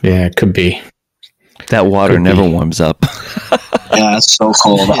 Yeah, it could be. That water never warms up. Yeah, it's so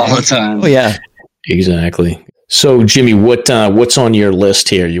cold all the time. Oh, yeah. Exactly. So, Jimmy, what's on your list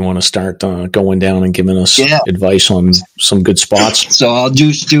here? You want to start going down and giving us advice on some good spots? So I'll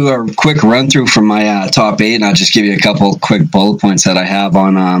just do a quick run through from my top 8, and I'll just give you a couple quick bullet points that I have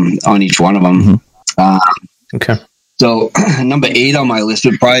on each one of them. Okay. So number 8 on my list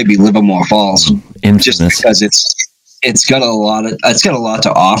would probably be Livermore Falls, just because it's got a lot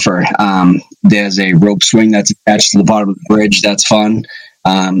to offer. There's a rope swing that's attached to the bottom of the bridge. That's fun.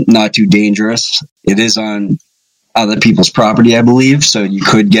 not too dangerous. It is on other people's property, I believe, so you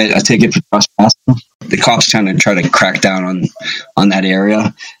could get a ticket for trespassing. The cops kind of try to crack down on that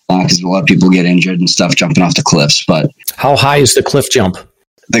area because a lot of people get injured and stuff jumping off the cliffs. But how high is the cliff jump?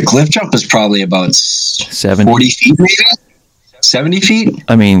 The cliff jump is probably about 40 feet, maybe 70 feet.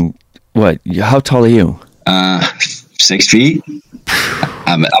 I mean, what? How tall are you? 6 feet.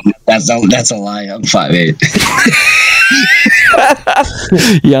 That's a lie. I'm 5'8".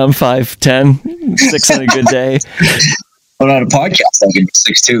 Yeah, I'm 5'10", 6 on a good day. But on a podcast, I can be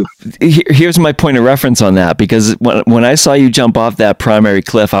 6'2". Here's my point of reference on that, because when I saw you jump off that primary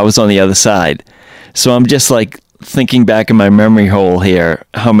cliff, I was on the other side. So I'm just like thinking back in my memory hole here,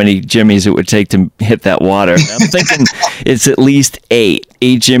 how many jimmies it would take to hit that water. And I'm thinking it's at least 8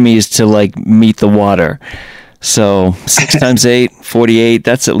 jimmies to like meet the water. So 6 times 8, 48,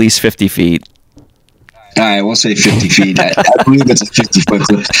 that's at least 50 feet. All right, we'll say 50 feet. I believe it's a 50-foot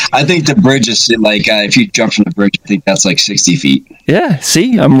cliff. I think the bridge is like, if you jump from the bridge, I think that's like 60 feet. Yeah,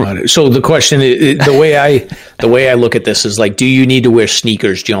 see? So the question is, the way I look at this is like, do you need to wear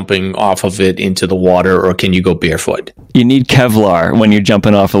sneakers jumping off of it into the water, or can you go barefoot? You need Kevlar when you're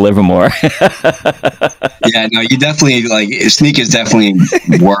jumping off of Livermore. Yeah, no, you definitely, like, sneakers definitely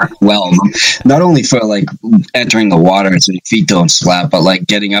work well. Not only for, like, entering the water so your feet don't slap, but, like,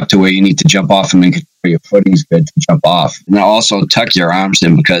 getting up to where you need to jump off and make sure your footing's good to jump off. And also tuck your arms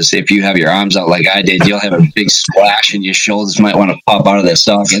in, because if you have your arms out like I did, you'll have a big splash and your shoulders might want to pop out of their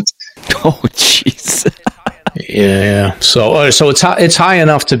sockets. Oh, jeez. Yeah. So it's high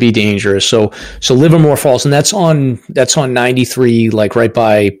enough to be dangerous. So Livermore Falls, and that's on 93, like right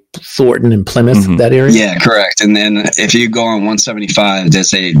by Thornton and Plymouth, that area. Yeah, correct. And then if you go on 175,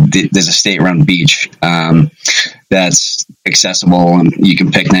 there's a state-run beach that's accessible, and you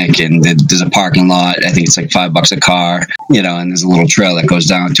can picnic, and there's a parking lot. I think it's like $5 a car, and there's a little trail that goes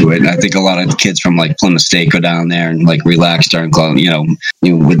down to it. And I think a lot of kids from like Plymouth State go down there and like relax during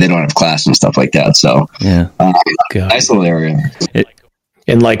they don't have class and stuff like that. So yeah, nice little area.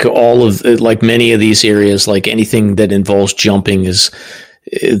 And like like many of these areas, like anything that involves jumping is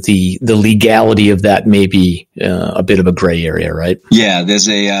the legality of that may be a bit of a gray area, right? Yeah, there's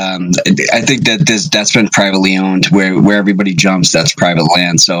I think that's been privately owned where everybody jumps. That's private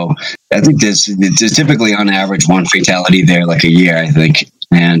land. So I think there's typically on average one fatality there like a year, I think.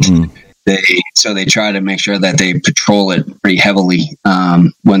 And they try to make sure that they patrol it pretty heavily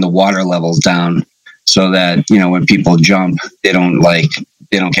when the water level's down, so that, when people jump, they don't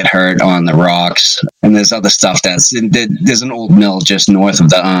get hurt on the rocks. And there's other stuff there's an old mill just north of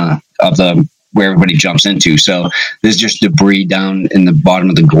the where everybody jumps into. So there's just debris down in the bottom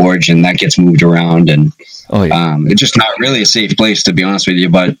of the gorge, and that gets moved around. And it's just not really a safe place, to be honest with you,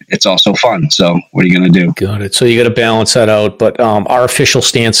 but it's also fun. So what are you going to do? Got it. So you got to balance that out. But our official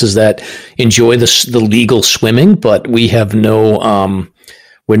stance is that enjoy the legal swimming, but we have no...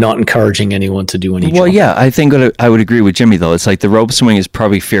 we're not encouraging anyone to do any jumping. Well, yeah, I think I would agree with Jimmy, though. It's like the rope swing is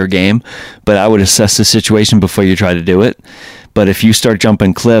probably fair game, but I would assess the situation before you try to do it. But if you start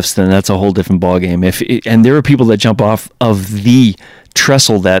jumping cliffs, then that's a whole different ballgame. And there are people that jump off of the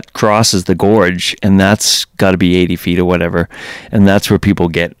trestle that crosses the gorge, and that's got to be 80 feet or whatever. And that's where people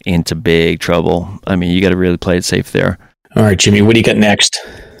get into big trouble. I mean, you got to really play it safe there. All right, Jimmy, what do you got next?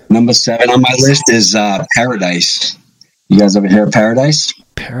 Number 7 on my list is Paradise. You guys ever hear of Paradise?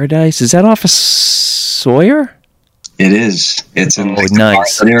 Paradise? Is that off of Sawyer? It is. It's in the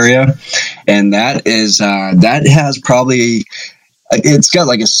nice area, and that has probably, it's got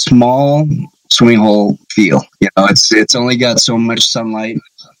like a small swimming hole feel. It's only got so much sunlight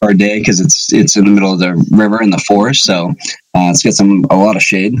per day because it's in the middle of the river in the forest, so it's got a lot of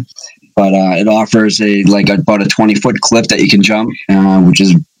shade. But it offers about a 20-foot cliff that you can jump, which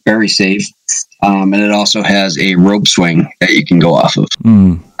is very safe. And it also has a rope swing that you can go off of.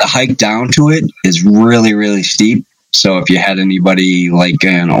 The hike down to it is really, really steep. So if you had anybody like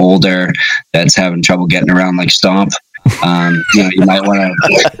an older that's having trouble getting around like Stomp, you might want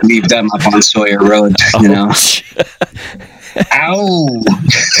to leave them up on Sawyer Road, Ow!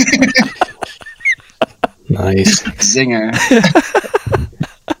 Nice. Zinger.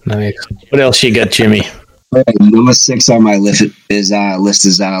 Nice. What else you got, Jimmy? Number 6 on my list is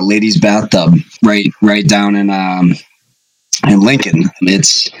Ladies Bathtub, right down in Lincoln.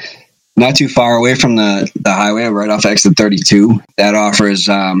 It's not too far away from the highway, right off exit 32. That offers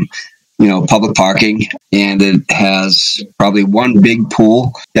public parking, and it has probably one big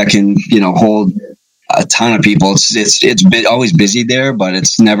pool that can hold a ton of people. It's always busy there, but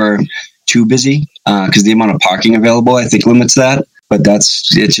it's never too busy because the amount of parking available, I think, limits that. but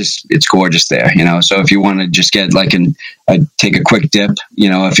it's gorgeous there, So if you want to just get like take a quick dip,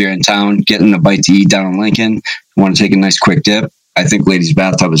 if you're in town, getting a bite to eat down in Lincoln, you want to take a nice quick dip, I think Ladies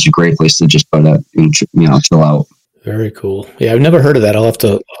Bathtub is a great place to just go to and, chill out. Very cool. Yeah, I've never heard of that. I'll have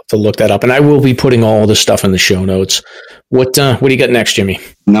to look that up, and I will be putting all this stuff in the show notes. What do you got next, Jimmy?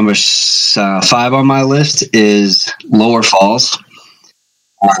 Number 5 on my list is Lower Falls.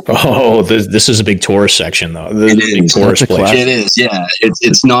 This is a big tourist section, though. It is. It is, yeah.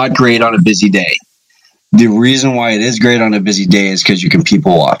 It's not great on a busy day. The reason why it is great on a busy day is because you can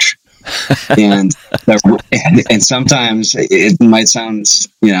people watch. and sometimes it might sound,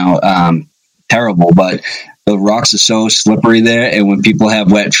 terrible, but the rocks are so slippery there. And when people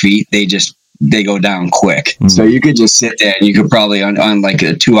have wet feet, they go down quick. Mm-hmm. So you could just sit there and you could probably on like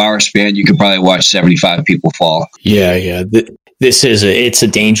a 2-hour span, you could probably watch 75 people fall. Yeah. It's a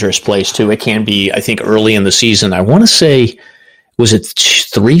dangerous place too. It can be, I think, early in the season. I want to say, was it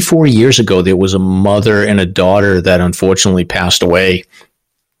 3-4 years ago? There was a mother and a daughter that unfortunately passed away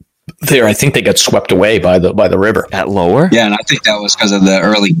there. I think they got swept away by the river at Lower. Yeah, and I think that was because of the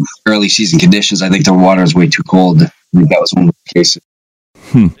early season conditions. I think the water is way too cold. I think that was one of the cases.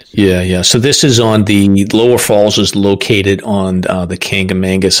 Yeah. So this is on the Lower Falls is located on the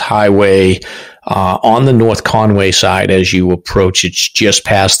Kangamangas Highway on the North Conway side. As you approach, it's just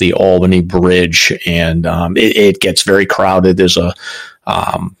past the Albany Bridge, and it gets very crowded. There's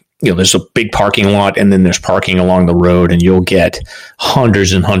there's a big parking lot, and then there's parking along the road, and you'll get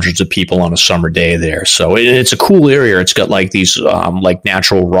hundreds and hundreds of people on a summer day there. So it's a cool area. It's got like these like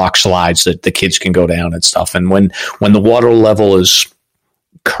natural rock slides that the kids can go down and stuff. And when the water level is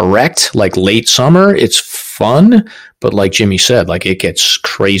correct, like late summer, it's fun, but like Jimmy said, like it gets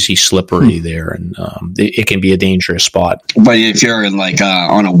crazy slippery there, and it can be a dangerous spot. But if you're in like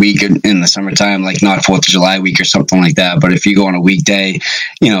on a week in the summertime, like not 4th of July week or something like that, but if you go on a weekday,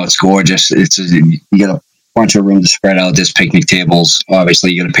 it's gorgeous. You get a bunch of room to spread out. There's picnic tables.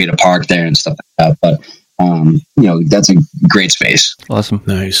 Obviously, you got to pay to park there and stuff like that, but that's a great space. Awesome.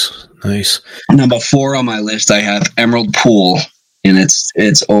 Nice. Number 4 on my list, I have Emerald Pool. And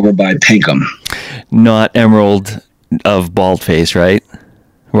it's over by Pinkham. Not Emerald of Baldface, right?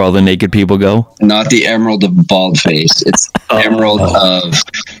 Where all the naked people go? Not the Emerald of Baldface. It's Emerald of...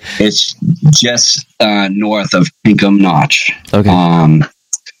 It's just north of Pinkham Notch. Okay. And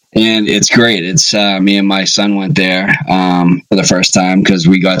it's great. It's me and my son went there for the first time because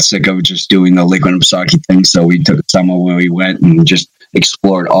we got sick of just doing the Lake Winnipesaukee thing. So we took a summer where we went and just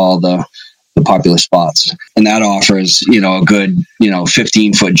explored all the popular spots, and that offers a good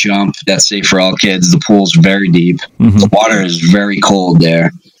 15-foot jump that's safe for all kids. The pool's very deep. Mm-hmm. The water is very cold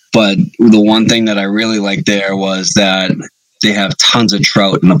there, but the one thing that I really liked there was that they have tons of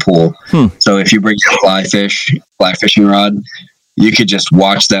trout in the pool. So if you bring your fly fishing rod, you could just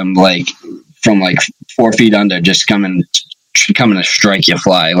watch them like from like 4 feet under, just coming to strike your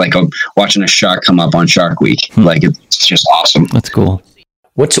fly, like watching a shark come up on Shark Week. Like it's just awesome. That's cool.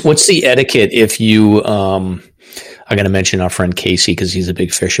 What's the etiquette if you I'm going to mention our friend Casey because he's a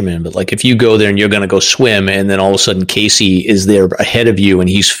big fisherman, but like if you go there and you're going to go swim and then all of a sudden Casey is there ahead of you and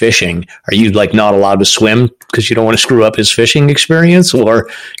he's fishing, are you like not allowed to swim because you don't want to screw up his fishing experience, or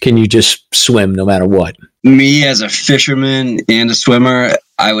can you just swim no matter what? Me as a fisherman and a swimmer,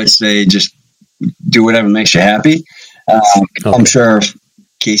 I would say just do whatever makes you happy. Okay. I'm sure if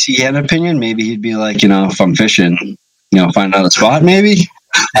Casey had an opinion, maybe he'd be like, if I'm fishing, find another spot maybe.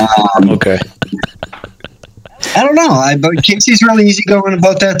 Okay. I don't know. But Casey's really easygoing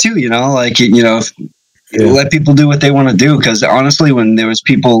about that too. Let people do what they want to do. Because honestly, when there was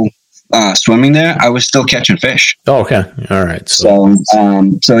people swimming there, I was still catching fish. Oh, okay, all right. So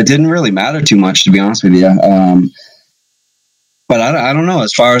it didn't really matter too much, to be honest with you. But I don't know.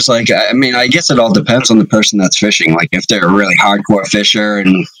 As far as I guess it all depends on the person that's fishing. Like if they're a really hardcore fisher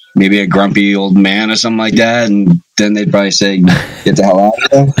and maybe a grumpy old man or something like that, and then they'd probably say, get the hell out of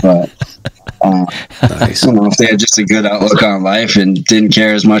there. But nice. If they had just a good outlook on life and didn't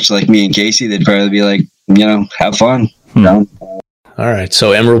care as much like me and Casey, they'd probably be like, have fun. All right.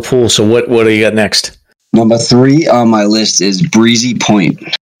 So Emerald Pool. So what do you got next? Number 3 on my list is Breezy Point.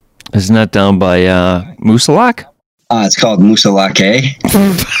 Isn't that down by Moosilauke? It's called Moosilauke.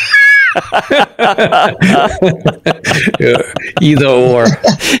 Either or.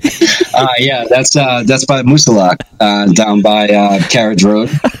 Yeah, that's by Moosilauke, down by Carriage Road.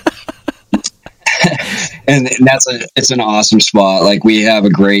 and it's an awesome spot. Like we have a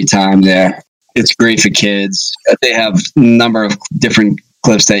great time there. It's great for kids. They have a number of different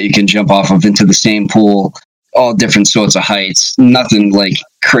cliffs that you can jump off of into the same pool, all different sorts of heights. Nothing like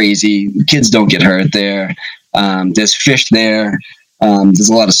crazy. Kids don't get hurt there. There's fish there. There's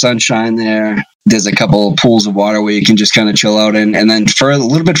a lot of sunshine there. There's a couple of pools of water where you can just kind of chill out in. And then a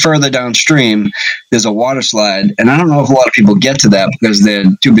little bit further downstream, there's a water slide. And I don't know if a lot of people get to that because they're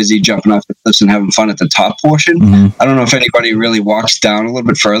too busy jumping off the cliffs and having fun at the top portion. I don't know if anybody really walks down a little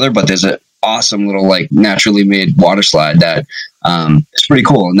bit further, but there's an awesome little like naturally made water slide that it's pretty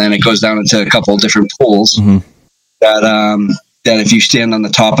cool. And then it goes down into a couple of different pools that if you stand on the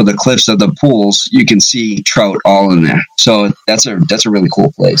top of the cliffs of the pools, you can see trout all in there. So that's a really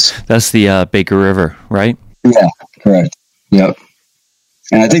cool place. That's the Baker River, right? Yeah, correct. Yep.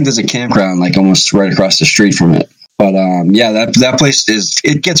 And I think there's a campground like almost right across the street from it. But yeah, that place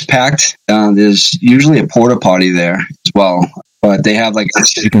it gets packed. There's usually a porta potty there as well. But they have like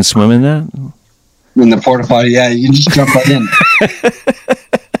you can swim in that? In the porta potty, yeah, you can just jump right in.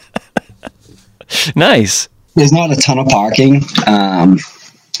 Nice. There's not a ton of parking,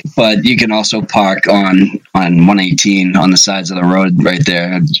 but you can also park on 118 on the sides of the road right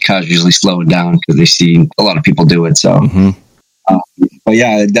there. Cars usually slow it down because they see a lot of people do it. So, but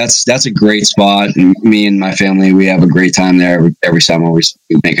yeah, that's a great spot. And me and my family, we have a great time there every summer. We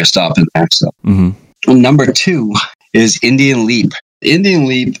make a stop in there. So, Number 2 is Indian Leap. Indian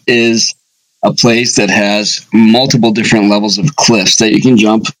Leap is a place that has multiple different levels of cliffs that you can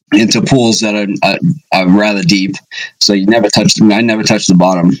jump into pools that are rather deep. So you never touch them. I never touch the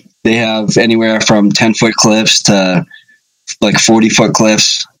bottom. They have anywhere from 10-foot cliffs to like 40-foot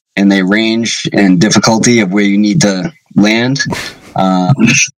cliffs, and they range in difficulty of where you need to land.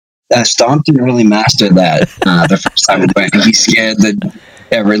 Stomp didn't really master that the first time we went. He scared the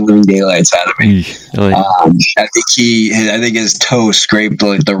ever living daylights out of me. I think his toe scraped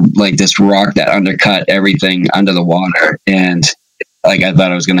like this rock that undercut everything under the water, and like I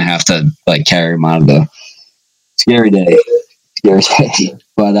thought I was gonna have to like carry him out of the scary day.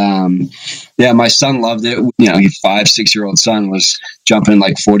 But yeah, my son loved it. You know, 5-6-year-old son was jumping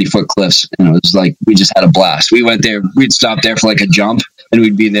like 40-foot cliffs, and it was like we just had a blast. We went there, we'd stop there for like a jump, and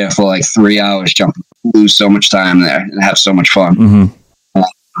we'd be there for like 3 hours jumping, lose so much time there, and have so much fun.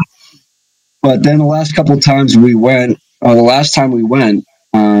 But then the last couple of times we went, or the last time we went,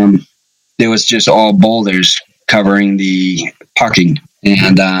 there was just all boulders covering the parking,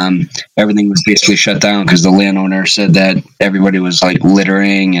 and everything was basically shut down because the landowner said that everybody was like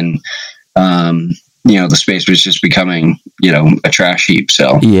littering, and the space was just becoming a trash heap.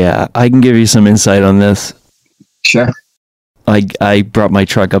 So yeah, I can give you some insight on this. Sure. I brought my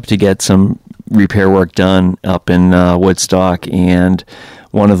truck up to get some repair work done up in Woodstock, and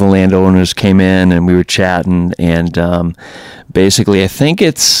one of the landowners came in and we were chatting, and basically I think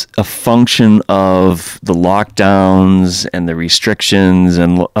it's a function of the lockdowns and the restrictions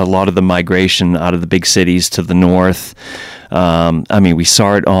and a lot of the migration out of the big cities to the north. We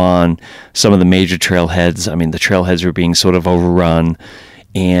saw it on some of the major trailheads. The trailheads were being sort of overrun,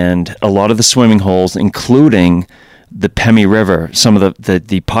 and a lot of the swimming holes, including the Pemi River, some of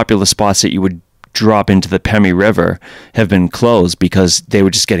the popular spots that you would drop into the Pemi River have been closed because they were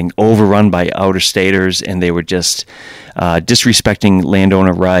just getting overrun by outer-staters, and they were just disrespecting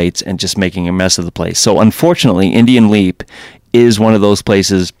landowner rights and just making a mess of the place. So unfortunately, Indian Leap is one of those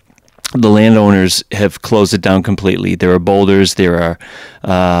places. The landowners have closed it down completely. There are boulders, there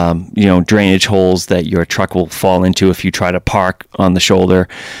are drainage holes that your truck will fall into if you try to park on the shoulder.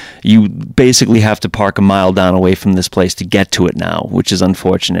 You basically have to park a mile down away from this place to get to it now, which is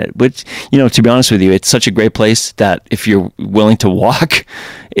unfortunate. But, to be honest with you, it's such a great place that if you're willing to walk,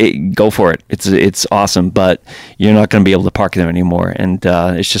 go for it. It's awesome, but you're not going to be able to park there anymore. And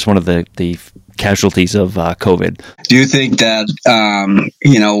it's just one of the casualties of COVID. Do you think that,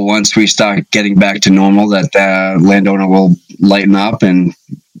 once we start getting back to normal, that the landowner will lighten up and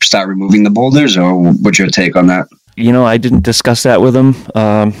start removing the boulders, or what's your take on that? I didn't discuss that with him.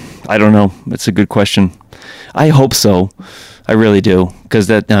 I don't know. It's a good question. I hope so. I really do. Because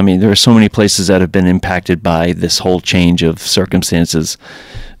there are so many places that have been impacted by this whole change of circumstances.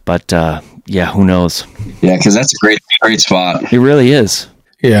 But who knows? Yeah, because that's a great spot. It really is.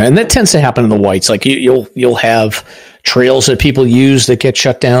 Yeah, and that tends to happen in the whites. Like you'll have trails that people use that get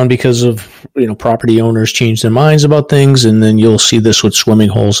shut down because of property owners change their minds about things, and then you'll see this with swimming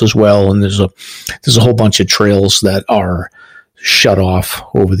holes as well. And there's a whole bunch of trails that are shut off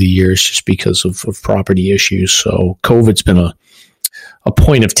over the years just because of property issues. So COVID's been a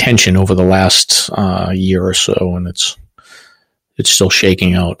point of tension over the last year or so, and it's still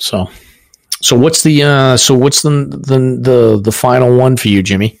shaking out. So what's the final one for you,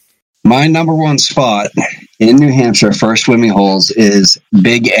 Jimmy? My number one spot in New Hampshire for swimming holes is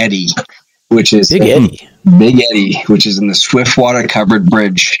Big Eddy, which is Big Eddy, which is in the Swiftwater Covered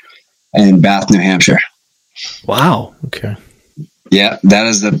Bridge in Bath, New Hampshire. Wow. Okay. Yeah, that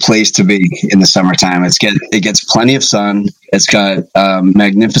is the place to be in the summertime. It gets plenty of sun. It's got a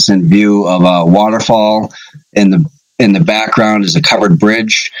magnificent view of a waterfall. In the background is a covered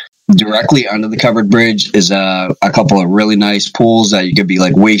bridge. Directly under the covered bridge is a couple of really nice pools that you could be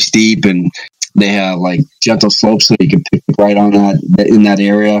like waist deep, and they have like gentle slopes so you can pick right on that in that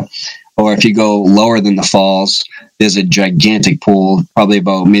area. Or if you go lower than the falls, there's a gigantic pool, probably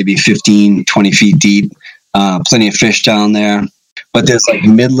about maybe 15, 20 feet deep. Plenty of fish down there. But there's like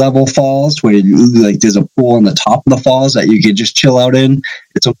mid-level falls where there's a pool on the top of the falls that you could just chill out in.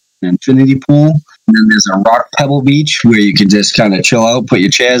 It's an infinity pool. And then there's a rock pebble beach where you can just kind of chill out, put your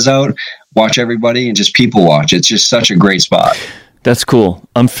chairs out, watch everybody, and just people watch. It's just such a great spot. That's cool.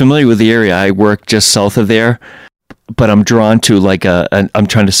 I'm familiar with the area. I work just south of there, but I'm drawn to I'm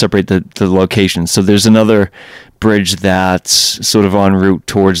trying to separate the location. So there's another bridge that's sort of en route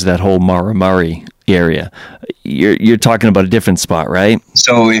towards that whole Maramari area. You're talking about a different spot, right?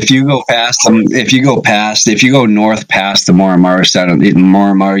 So if you go north past the Morimari site, the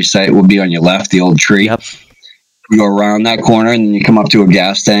Morimari site will be on your left, the old tree. Yep. You go around that corner and then you come up to a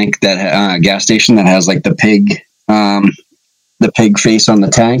gas station that has like the pig face on the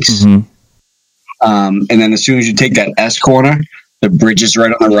tanks. Mm-hmm. And then as soon as you take that S corner, the bridge is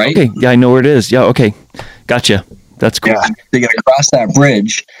right on the right. Okay, yeah, I know where it is. Yeah, okay, gotcha. That's cool. Yeah, you got to cross that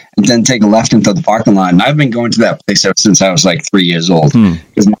bridge and then take a left into the parking lot. And I've been going to that place ever since I was like 3 years old.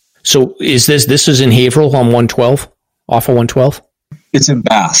 So is this is in Haverhill on 112, off of 112? It's in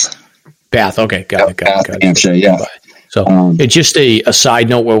Bath. Bath, okay, got it. Hampshire, yeah. So it's just a side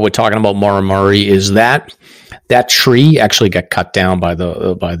note where we're talking about Morimari is that tree actually got cut down by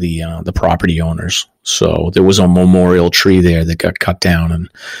the property owners. So there was a memorial tree there that got cut down, and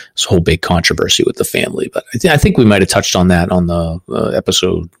it's a whole big controversy with the family. But I think we might have touched on that on the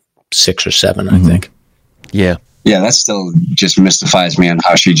episode 6 or 7, I think. Yeah. Yeah, that still just mystifies me on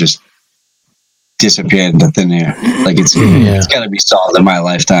how she just disappeared into thin air. Like it's got to be solved in my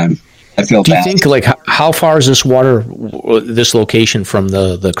lifetime. I feel bad. Do you think, like, how far is this location from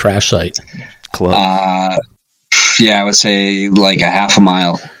the crash site? Close. Yeah, I would say like a half a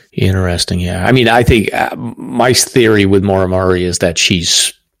mile. Interesting. Yeah. I mean, I think my theory with Morimari is that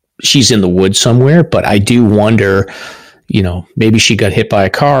she's in the woods somewhere, but I do wonder, maybe she got hit by a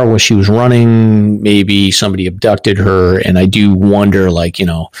car while she was running. Maybe somebody abducted her. And I do wonder,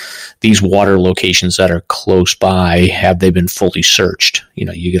 these water locations that are close by, have they been fully searched?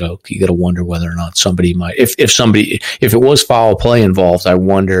 You gotta wonder whether or not somebody might, if it was foul play involved, I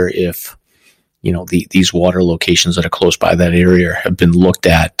wonder if, these water locations that are close by that area have been looked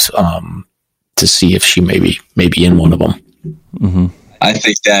at to see if she may be in one of them. Mm-hmm. I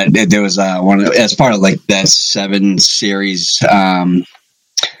think that there was one as part of like that 7 series that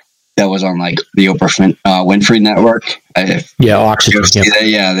was on like the Oprah Winfrey Network. Oxygen.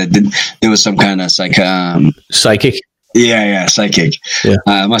 There was some kind of psychic. Yeah, psychic. Yeah.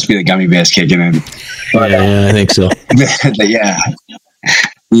 It must be the gummy bears kicking in. But, yeah, I think so.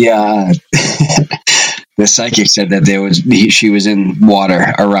 Yeah. The psychic said that she was in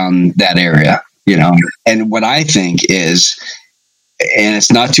water around that area, And what I think is, and it's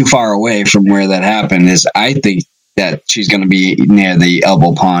not too far away from where that happened, is I think that she's going to be near the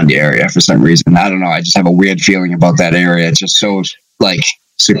Elbow Pond area for some reason. I don't know. I just have a weird feeling about that area. It's just so like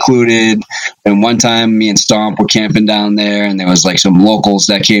secluded. And one time me and Stomp were camping down there, and there was like some locals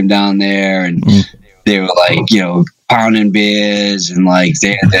that came down there, and they were like, pounding beers, and like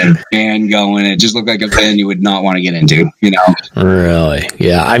they had their band going. It just looked like a band you would not want to get into, Really?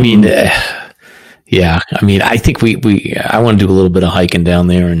 Yeah. I mean, I think I want to do a little bit of hiking down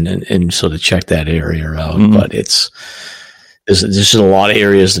there and sort of check that area out. But there's just a lot of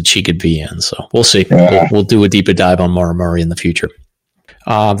areas that she could be in. So we'll see. Yeah. We'll do a deeper dive on Morimari in the future.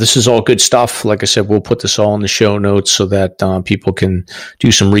 This is all good stuff. Like I said, we'll put this all in the show notes so that people can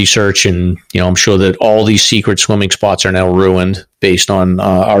do some research. And, I'm sure that all these secret swimming spots are now ruined based on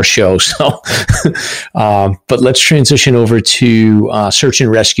our show. So, but let's transition over to search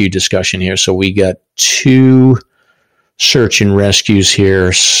and rescue discussion here. So we got 2 search and rescues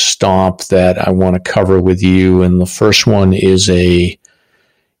here, Stomp, that I want to cover with you. And the first one is a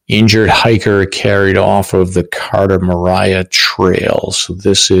injured hiker carried off of the Carter Mariah Trail. So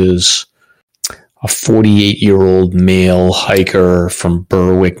this is a 48-year-old male hiker from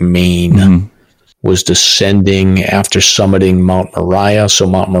Berwick, Maine, was descending after summiting Mount Moriah. So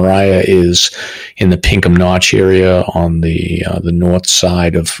Mount Moriah is in the Pinkham Notch area on the north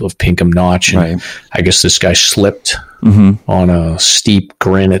side of Pinkham Notch. And I guess this guy slipped on a steep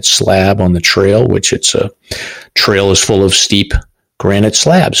granite slab on the trail, which trail is full of steep granite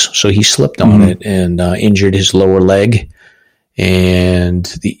slabs. So he slipped on it and injured his lower leg And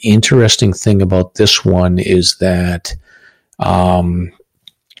the interesting thing about this one is that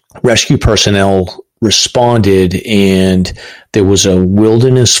rescue personnel responded, and there was a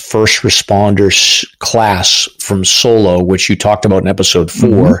wilderness first responders class from Solo, which you talked about in episode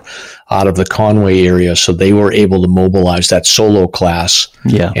 4, out of the Conway area. So they were able to mobilize that Solo class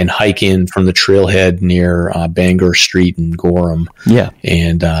and hike in from the trailhead near Bangor Street in Gorham. Yeah.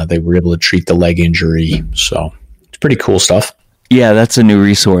 And they were able to treat the leg injury. So it's pretty cool stuff. Yeah, that's a new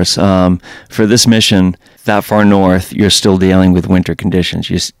resource. For this mission, that far north, you're still dealing with winter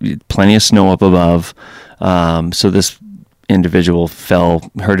conditions. Plenty of snow up above. So this individual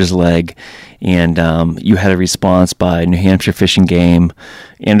hurt his leg, and you had a response by New Hampshire Fish and Game,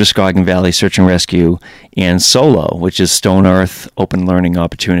 Androscoggin Valley Search and Rescue, and SOLO, which is Stone Earth Open Learning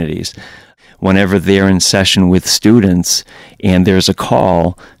Opportunities. Whenever they're in session with students and there's a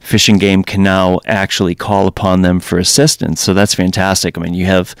call, Fish and Game can now actually call upon them for assistance. So that's fantastic. I mean, you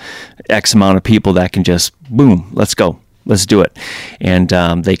have X amount of people that can just, boom, let's go, let's do it. And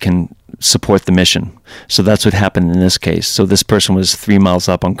they can support the mission. So that's what happened in this case. So this person was 3 miles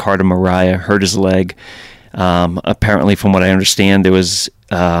up on Carter Moriah, hurt his leg. Apparently, from what I understand, there was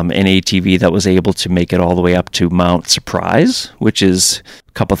an ATV that was able to make it all the way up to Mount Surprise, which is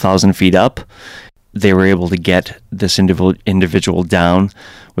a couple thousand feet up. They were able to get this individual down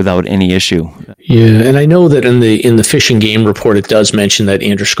without any issue. Yeah, and I know that in the Fish and Game report, it does mention that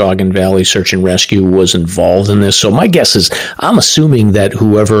Androscoggin Valley Search and Rescue was involved in this. So my guess is, I'm assuming that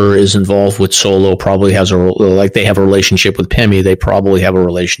whoever is involved with Solo probably has they have a relationship with PEMI. They probably have a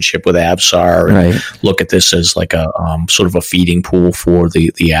relationship with AVSAR, and look at this as like a sort of a feeding pool for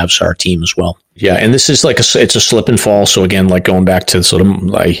the AVSAR team as well. Yeah, and this is it's a slip and fall. So again, like going back to sort of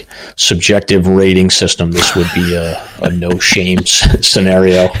like subjective rating system, this would be a no shame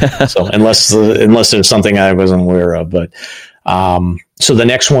scenario. So unless there's something I wasn't aware of, but so the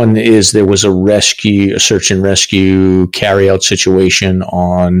next one is there was a search and rescue carryout situation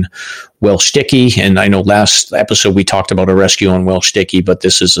on Welsh Dickey, and I know last episode we talked about a rescue on Welsh Dickey, but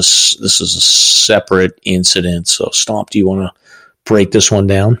this is a separate incident. So Stomp, do you want to break this one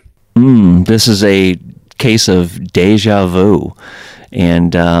down? This is a case of deja vu,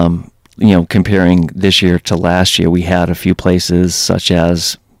 and comparing this year to last year, we had a few places such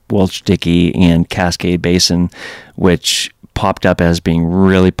as Welsh Dickey and Cascade Basin, which popped up as being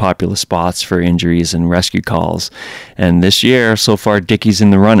really popular spots for injuries and rescue calls. And this year, so far, Dickey's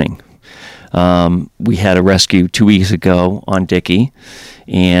in the running. We had a rescue 2 weeks ago on Dickey,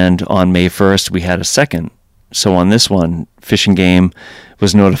 and on May 1st, we had a second. So on this one, Fish and Game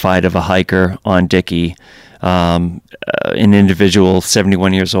was notified of a hiker on Dickey, an individual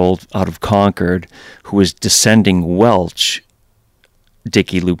 71 years old out of Concord who was descending Welch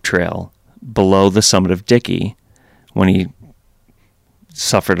Dickey Loop Trail below the summit of Dickey when he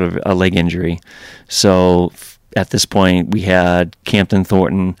suffered a leg injury. So at this point, we had Campton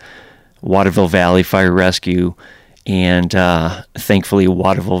Thornton, Waterville Valley Fire Rescue, and thankfully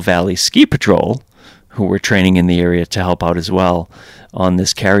Waterville Valley Ski Patrol, who were training in the area to help out as well on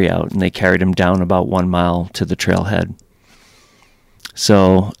this carryout, and they carried him down about 1 mile to the trailhead.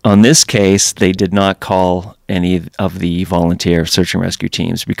 So on this case, they did not call any of the volunteer search and rescue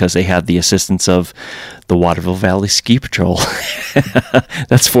teams because they had the assistance of the Waterville Valley Ski Patrol.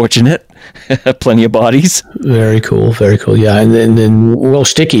 That's fortunate. Plenty of bodies. Very cool. Very cool. Yeah. And then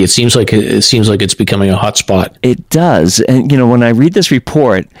Welsh Dickey, it seems like it's becoming a hot spot. It does. And, when I read this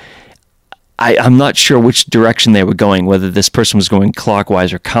report, I'm not sure which direction they were going, whether this person was going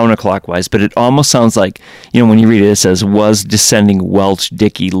clockwise or counterclockwise, but it almost sounds like, when you read it, it says, was descending Welch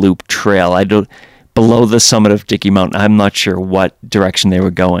Dickey Loop Trail. Below the summit of Dickey Mountain, I'm not sure what direction they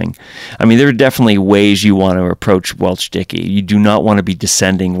were going. I mean, there are definitely ways you want to approach Welch Dickey. You do not want to be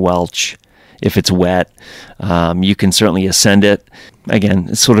descending Welch if it's wet. You can certainly ascend it. Again,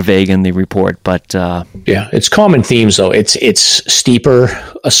 it's sort of vague in the report, but yeah, it's common themes though. It's steeper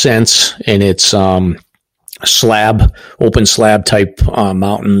ascents, and it's open slab type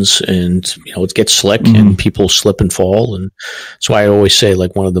mountains, and it gets slick and people slip and fall. And that's why I always say,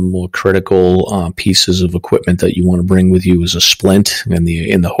 like, one of the more critical pieces of equipment that you want to bring with you is a splint, in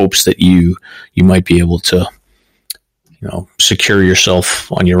the hopes that you might be able to secure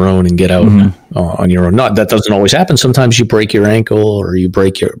yourself on your own and get out on your own. Not that doesn't always happen. Sometimes you break your ankle or you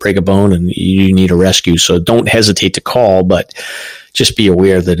break a bone and you need a rescue. So don't hesitate to call, but just be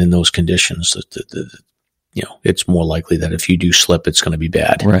aware that in those conditions, it's more likely that if you do slip, it's going to be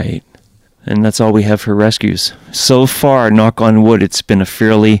bad. Right. And that's all we have for rescues. So far, knock on wood, it's been a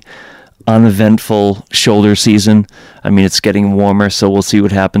fairly uneventful shoulder season. I mean, it's getting warmer, so we'll see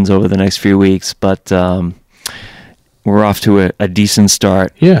what happens over the next few weeks. But we're off to a decent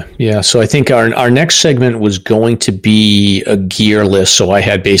start. Yeah. So I think our next segment was going to be a gear list. So I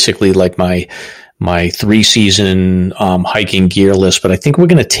had basically like my 3-season hiking gear list, but I think we're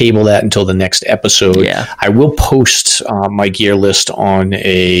going to table that until the next episode. Yeah. I will post my gear list on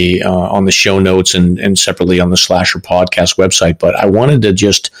the show notes and separately on the Slasher Podcast website. But I wanted to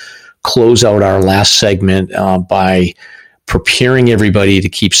just close out our last segment by preparing everybody to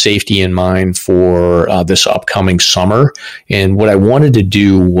keep safety in mind for this upcoming summer. And what I wanted to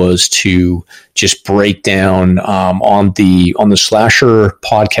do was to just break down on the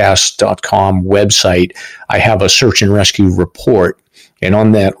slasherpodcast.com website, I have a search and rescue report. And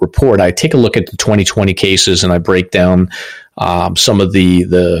on that report, I take a look at the 2020 cases and I break down some of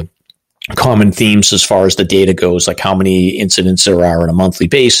the common themes as far as the data goes, like how many incidents there are on a monthly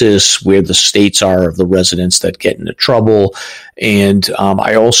basis, where the states are of the residents that get into trouble. And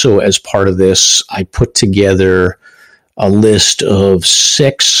I also, as part of this, I put together a list of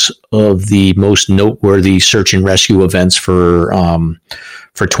 6 of the most noteworthy search and rescue events for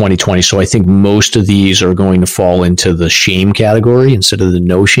 2020. So I think most of these are going to fall into the shame category instead of the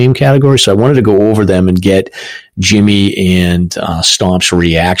no shame category. So I wanted to go over them and get Jimmy and Stomp's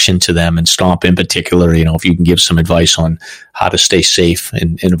reaction to them, and Stomp in particular, if you can give some advice on how to stay safe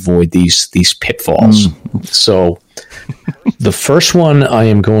and avoid these pitfalls. So the first one I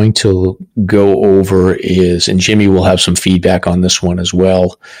am going to go over is, and Jimmy will have some feedback on this one as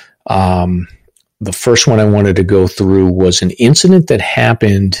well. The first one I wanted to go through was an incident that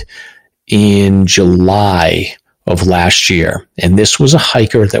happened in July of last year. And this was a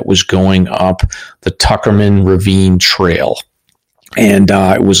hiker that was going up the Tuckerman Ravine Trail. And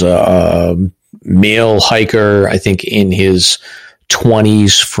it was a male hiker, I think in his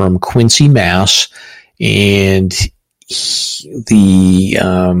 20s, from Quincy, Mass. And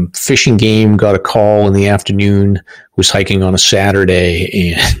the fishing game got a call in the afternoon, was hiking on a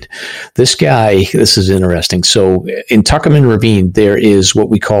Saturday, and this is interesting. So in Tuckerman Ravine, there is what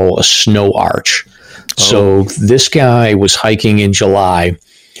we call a snow arch. So this guy was hiking in July,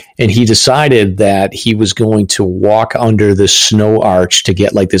 and he decided that he was going to walk under this snow arch to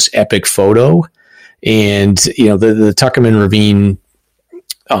get like this epic photo. And, the Tuckerman Ravine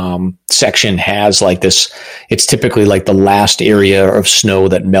section has like this, it's typically like the last area of snow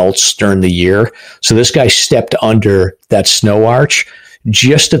that melts during the year. So this guy stepped under that snow arch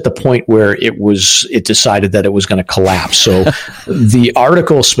just at the point where it decided that it was going to collapse. So the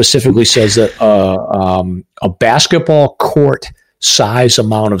article specifically says that a basketball court size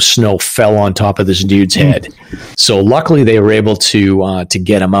amount of snow fell on top of this dude's head. So luckily they were able to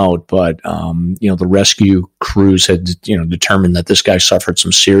get him out. But, the rescue crews had, determined that this guy suffered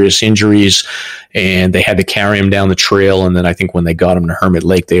some serious injuries, and they had to carry him down the trail. And then I think when they got him to Hermit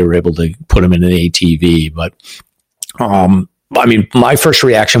Lake, they were able to put him in an ATV. But, my first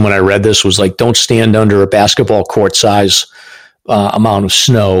reaction when I read this was like, don't stand under a basketball court size amount of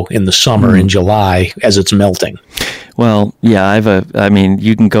snow in the summer in July as it's melting. Well, yeah,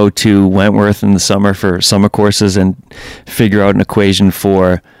 you can go to Wentworth in the summer for summer courses and figure out an equation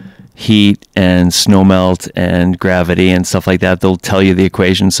for heat and snow melt and gravity and stuff like that. They'll tell you the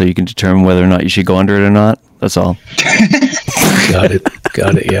equation so you can determine whether or not you should go under it or not. That's all. Got it.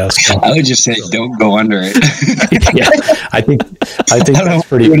 Yeah. So, I would just say don't go under it. Yeah, I think that's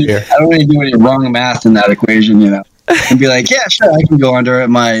pretty clear. I don't really do any wrong math in that equation, and be like, yeah, sure, I can go under it.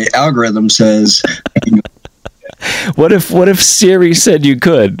 My algorithm says I can go. What if Siri said you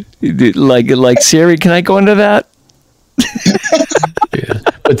could? Like Siri, can I go under that? Yeah.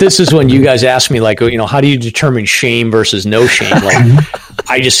 But this is when you guys ask me, like, how do you determine shame versus no shame? Like,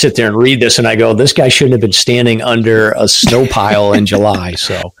 I just sit there and read this and I go, this guy shouldn't have been standing under a snow pile in July.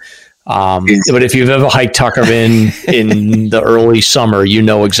 So, but if you've ever hiked Tuckerman in the early summer, you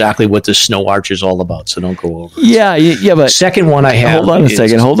know exactly what the snow arch is all about. So don't go over it. Yeah. But second one I have. Hold on a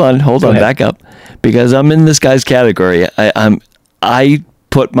second. Hold on. Back up, because I'm in this guy's category. I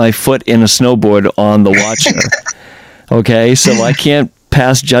put my foot in a snowboard on the watcher. Okay, so I can't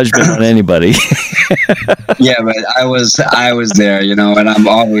pass judgment on anybody. Yeah, but I was there, and I'm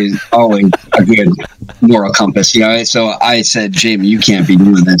always a good moral compass, So I said, Jamie, you can't be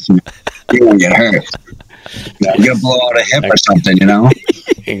doing this. You're gonna get hurt. You're gonna blow out a hip or something,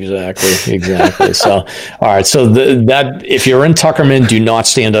 Exactly. So, all right. So that if you're in Tuckerman, do not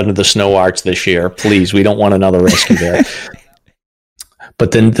stand under the snow arch this year, please. We don't want another rescue there.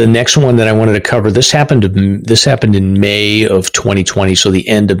 But then the next one that I wanted to cover, this happened in May of 2020, so the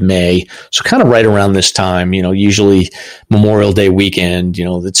end of May. So kind of right around this time, usually Memorial Day weekend,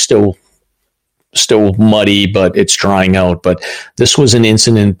 it's still still muddy, but it's drying out. But this was an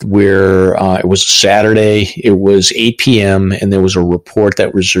incident where it was Saturday. It was 8 p.m. and there was a report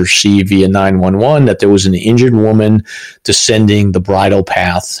that was received via 911 that there was an injured woman descending the bridle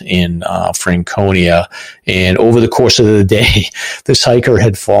path in Franconia. And over the course of the day, this hiker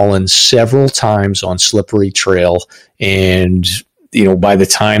had fallen several times on slippery trail. And by the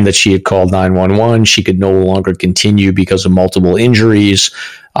time that she had called 911, she could no longer continue because of multiple injuries.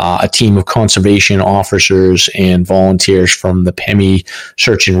 A team of conservation officers and volunteers from the PEMI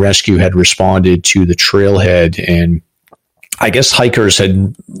Search and Rescue had responded to the trailhead. And I guess hikers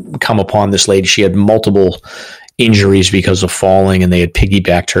had come upon this lady. She had multiple injuries because of falling, and they had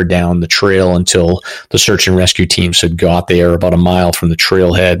piggybacked her down the trail until the search and rescue teams had got there about a mile from the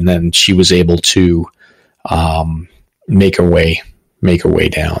trailhead. And then she was able to make her way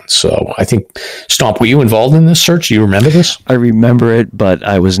down. So I think, Stomp, were you involved in this search? Do you remember this? I remember it, but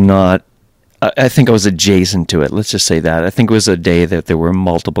I was not. I think I was adjacent to it. Let's just say that. I think it was a day that there were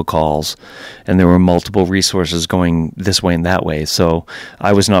multiple calls and there were multiple resources going this way and that way. So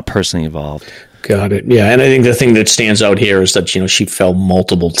I was not personally involved. Got it. Yeah. And I think the thing that stands out here is that, she fell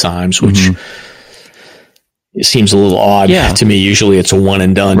multiple times, which it seems a little odd to me. Usually it's a one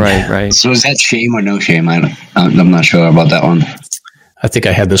and done. Right. So is that shame or no shame? I'm not sure about that one. I think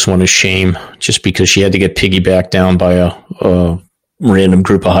I had this one as shame, just because she had to get piggybacked down by a random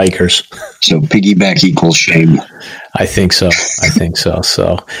group of hikers. So piggyback equals shame. I think so.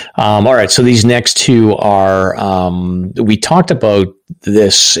 So, all right. So these next two are, we talked about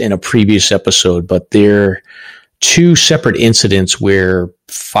this in a previous episode, but they're two separate incidents where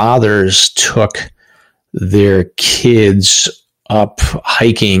fathers took their kids up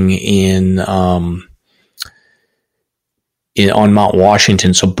hiking on Mount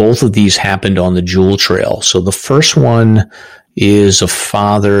Washington. So both of these happened on the Jewel Trail. So the first one is a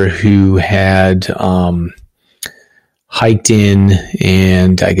father who had hiked in,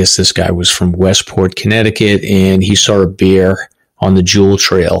 and I guess this guy was from Westport, Connecticut, and he saw a bear on the Jewel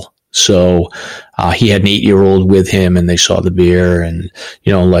Trail. So he had an 8-year-old with him, and they saw the bear. And,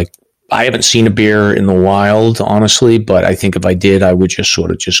 I haven't seen a bear in the wild, honestly, but I think if I did, I would just sort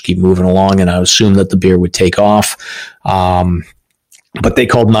of just keep moving along, and I assumed that the bear would take off. But they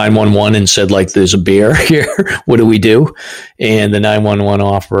called 911 and said, there's a bear here. What do we do? And the 911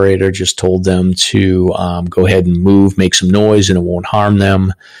 operator just told them to go ahead and move, make some noise, and it won't harm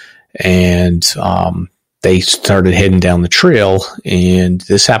them. And they started heading down the trail, and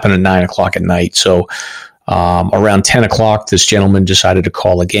this happened at 9 o'clock at night. So around 10 o'clock, this gentleman decided to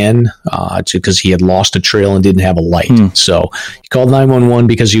call again because he had lost a trail and didn't have a light. So he called 911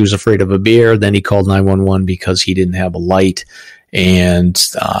 because he was afraid of a bear. Then he called 911 because he didn't have a light. And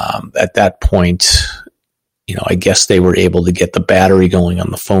at that point, I guess they were able to get the battery going on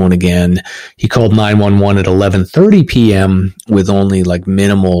the phone again. He called 911 at 11:30 p.m. with only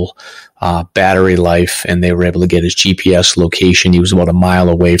minimal battery life, and they were able to get his GPS location. He was about a mile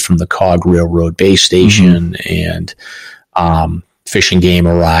away from the Cog Railroad base station, and Fish and Game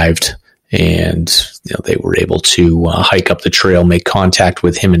arrived, and they were able to hike up the trail, make contact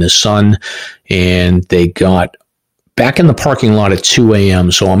with him and his son, and they got back in the parking lot at 2 a.m.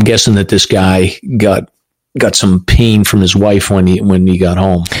 So I'm guessing that this guy got some pain from his wife when he got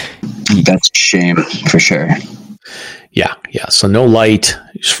home. That's a shame for sure. Yeah. So no light.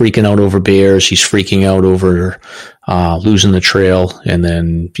 He's freaking out over bears. He's freaking out over losing the trail, and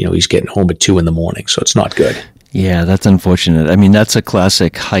then he's getting home at 2 a.m. So it's not good. Yeah, that's unfortunate. I mean, that's a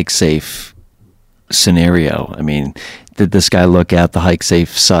classic hike safe scenario. I mean, did this guy look at the hike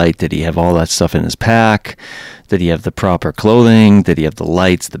safe site? Did he have all that stuff in his pack? Did he have the proper clothing? Did he have the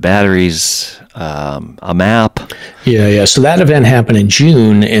lights, the batteries, a map? Yeah. So that event happened in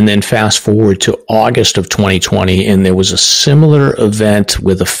June, and then fast forward to August of 2020, and there was a similar event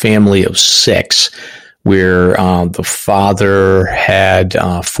with a family of 6 where the father had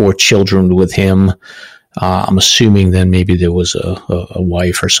 4 children with him. I'm assuming then maybe there was a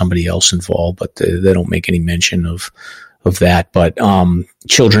wife or somebody else involved, but they don't make any mention of that. But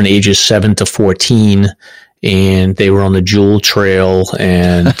children ages 7 to 14, and they were on the Jewel Trail,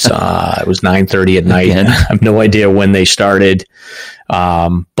 and it was 9:30 at night. I have no idea when they started,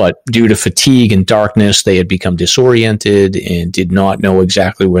 but due to fatigue and darkness, they had become disoriented and did not know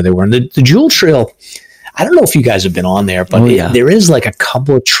exactly where they were. And the Jewel Trail, I don't know if you guys have been on there, but there is a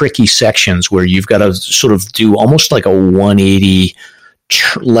couple of tricky sections where you've got to sort of do almost like a 180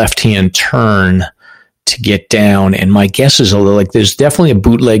 left-hand turn to get down. And my guess is there's definitely a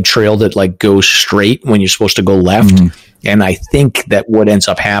bootleg trail that goes straight when you're supposed to go left. And I think that what ends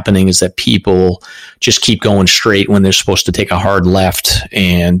up happening is that people just keep going straight when they're supposed to take a hard left,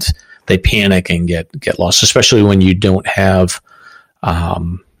 and they panic and get lost, especially when you don't have,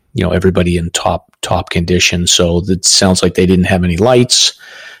 everybody in top condition. So it sounds like they didn't have any lights,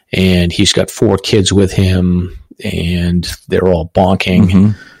 and he's got 4 kids with him, and they're all bonking.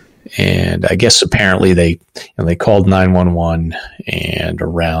 Mm-hmm. And I guess apparently they called 911, and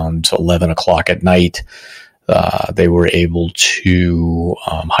around 11 o'clock at night, they were able to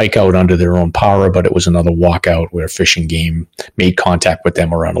hike out under their own power, but it was another walkout where Fish and Game made contact with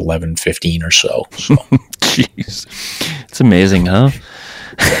them around 11:15 or so. Jeez, it's amazing, huh?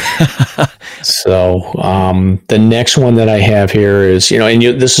 So the next one that I have here is,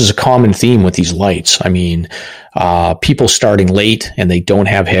 this is a common theme with these lights. I mean, people starting late and they don't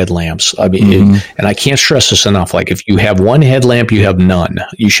have headlamps. I mean, and I can't stress this enough. Like, if you have one headlamp, you have none.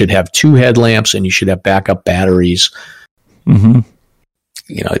 You should have 2 headlamps, and you should have backup batteries. Mm-hmm.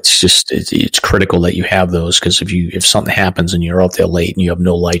 It's critical that you have those, because if something happens and you're out there late and you have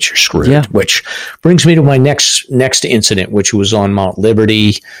no lights, you're screwed. Yeah. Which brings me to my next incident, which was on Mount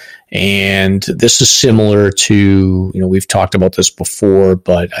Liberty. And this is similar to, we've talked about this before,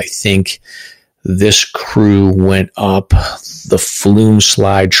 but I think this crew went up the Flume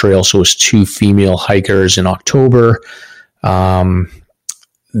Slide Trail. So it was 2 female hikers in October.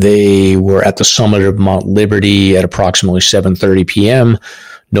 They were at the summit of Mount Liberty at approximately 7:30 p.m.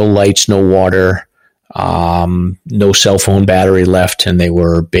 No lights, no water, no cell phone battery left, and they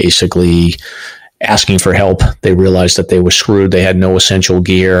were basically asking for help. They realized that they were screwed. They had no essential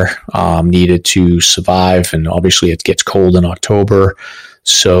gear needed to survive, and obviously it gets cold in October,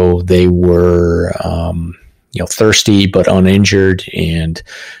 so they were thirsty but uninjured, and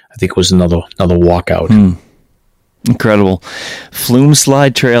I think it was another walkout. Incredible. Flume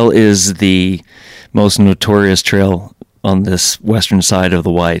Slide Trail is the most notorious trail on this western side of the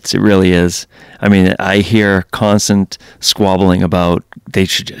Whites. It really is. I mean, I hear constant squabbling about they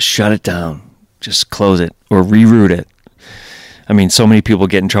should just shut it down, just close it, or reroute it. I mean, so many people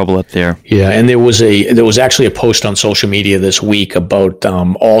get in trouble up there. Yeah, and there was actually a post on social media this week about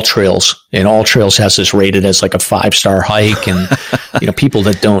All Trails, and All Trails has this rated as like a 5-star hike, and people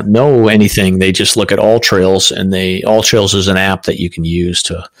that don't know anything, they just look at All Trails, and All Trails is an app that you can use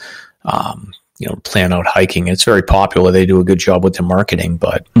to plan out hiking. It's very popular. They do a good job with their marketing,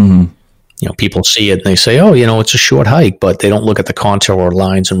 but people see it and they say, oh, it's a short hike, but they don't look at the contour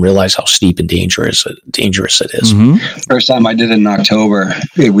lines and realize how steep and dangerous it is. Mm-hmm. First time I did it in October,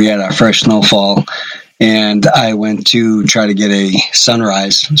 we had our first snowfall, and I went to try to get a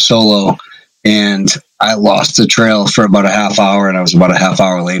sunrise solo, and I lost the trail for about a half hour, and I was about a half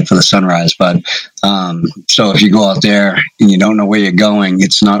hour late for the sunrise. But so if you go out there and you don't know where you're going,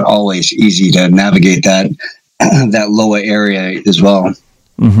 it's not always easy to navigate that lower area as well.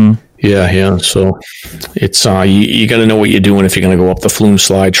 Mm-hmm. Yeah. So it's you got to know what you're doing if you're going to go up the Flume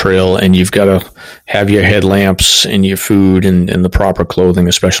Slide Trail, and you've got to have your headlamps and your food and the proper clothing,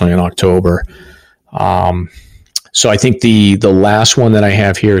 especially in October. So I think the last one that I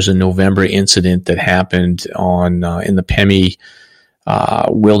have here is a November incident that happened on in the Pemi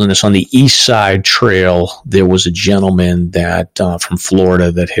Wilderness on the East Side Trail. There was a gentleman that from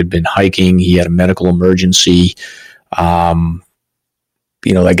Florida that had been hiking. He had a medical emergency. I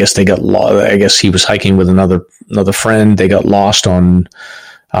guess they got lost. I guess he was hiking with another friend. They got lost on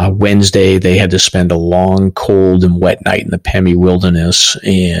Wednesday. They had to spend a long, cold, and wet night in the Pemi Wilderness,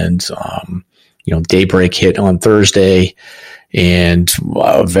 and daybreak hit on Thursday, and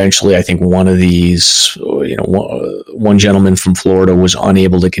eventually, I think one of these, one gentleman from Florida was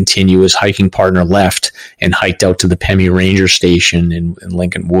unable to continue. His hiking partner left and hiked out to the Pemi Ranger Station in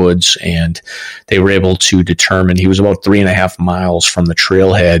Lincoln Woods, and they were able to determine he was about 3.5 miles from the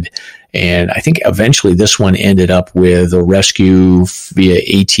trailhead. And I think eventually this one ended up with a rescue via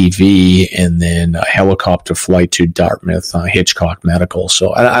ATV and then a helicopter flight to Dartmouth Hitchcock Medical.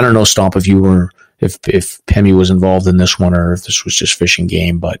 So I don't know, Stomp, if Pemi was involved in this one or if this was just Fish and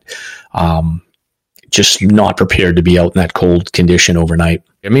Game, but just not prepared to be out in that cold condition overnight.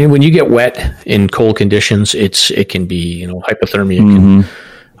 I mean, when you get wet in cold conditions, it can be, hypothermia can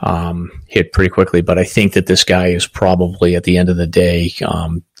hit pretty quickly. But I think that this guy is probably, at the end of the day,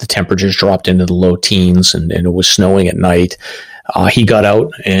 the temperatures dropped into the low teens and it was snowing at night. He got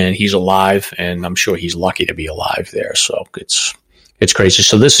out and he's alive, and I'm sure he's lucky to be alive there. So it's crazy.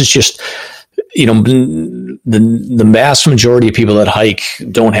 So this is just the vast majority of people that hike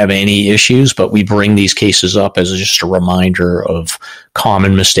don't have any issues, but we bring these cases up as just a reminder of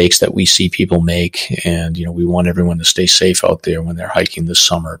common mistakes that we see people make. And, we want everyone to stay safe out there when they're hiking this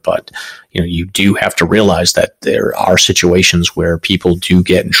summer. But, you do have to realize that there are situations where people do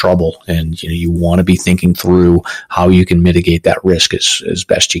get in trouble, and, you want to be thinking through how you can mitigate that risk as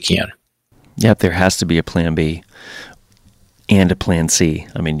best you can. Yep, there has to be a plan B and a plan C.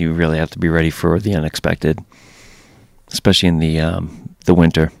 I mean, you really have to be ready for the unexpected, especially in the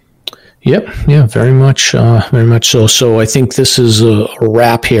winter. Yep, yeah, very much so. So I think this is a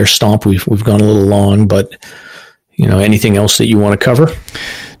wrap here, Stomp. We've gone a little long, but anything else that you want to cover?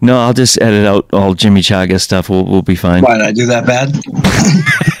 No, I'll just edit out all Jimmy Chaga stuff. We'll be fine. Why did I do that bad?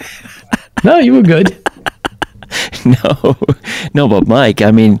 No, you were good. No, but Mike,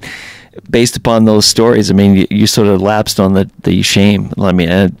 I mean, based upon those stories, I mean, you sort of lapsed on the shame. I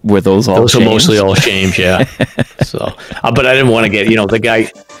mean, were those all Those shames? are mostly all shames, yeah. So, but I didn't want to get,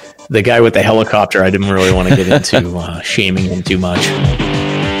 the guy with the helicopter, I didn't really want to get into shaming him too much.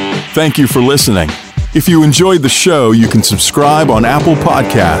 Thank you for listening. If you enjoyed the show, you can subscribe on Apple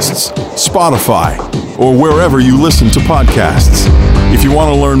Podcasts, Spotify, or wherever you listen to podcasts. If you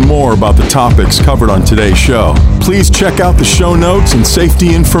want to learn more about the topics covered on today's show, please check out the show notes and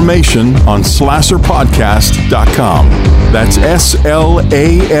safety information on slasrpodcast.com. That's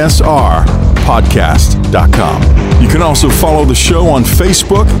SLASR podcast.com. You can also follow the show on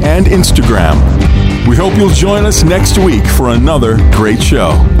Facebook and Instagram. We hope you'll join us next week for another great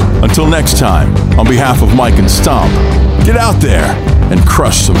show. Until next time, on behalf of Mike and Stomp, get out there and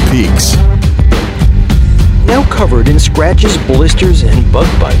crush some peaks. Now covered in scratches, blisters, and bug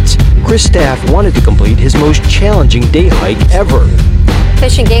bites, Chris Staff wanted to complete his most challenging day hike ever.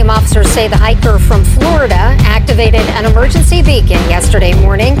 Fish and Game officers say the hiker from Florida activated an emergency beacon yesterday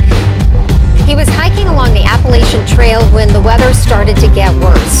morning. He was hiking along the Appalachian Trail when the weather started to get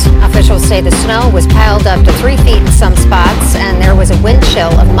worse. Officials say the snow was piled up to 3 feet in some spots, and there was a wind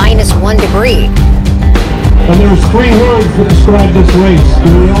chill of -1 degree. And there's 3 words that describe this race. Do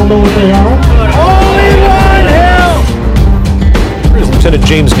we all know what they are? Only one hill! Here's Lieutenant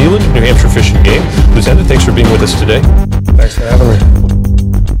James Nealon, New Hampshire Fish and Game. Lieutenant, thanks for being with us today. Thanks for having me.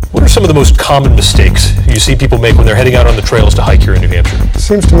 What are some of the most common mistakes you see people make when they're heading out on the trails to hike here in New Hampshire? It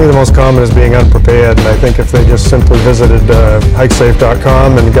seems to me the most common is being unprepared, and I think if they just simply visited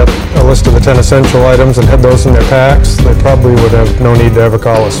hikesafe.com and got a list of the 10 essential items and had those in their packs, they probably would have no need to ever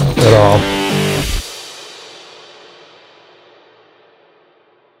call us at all.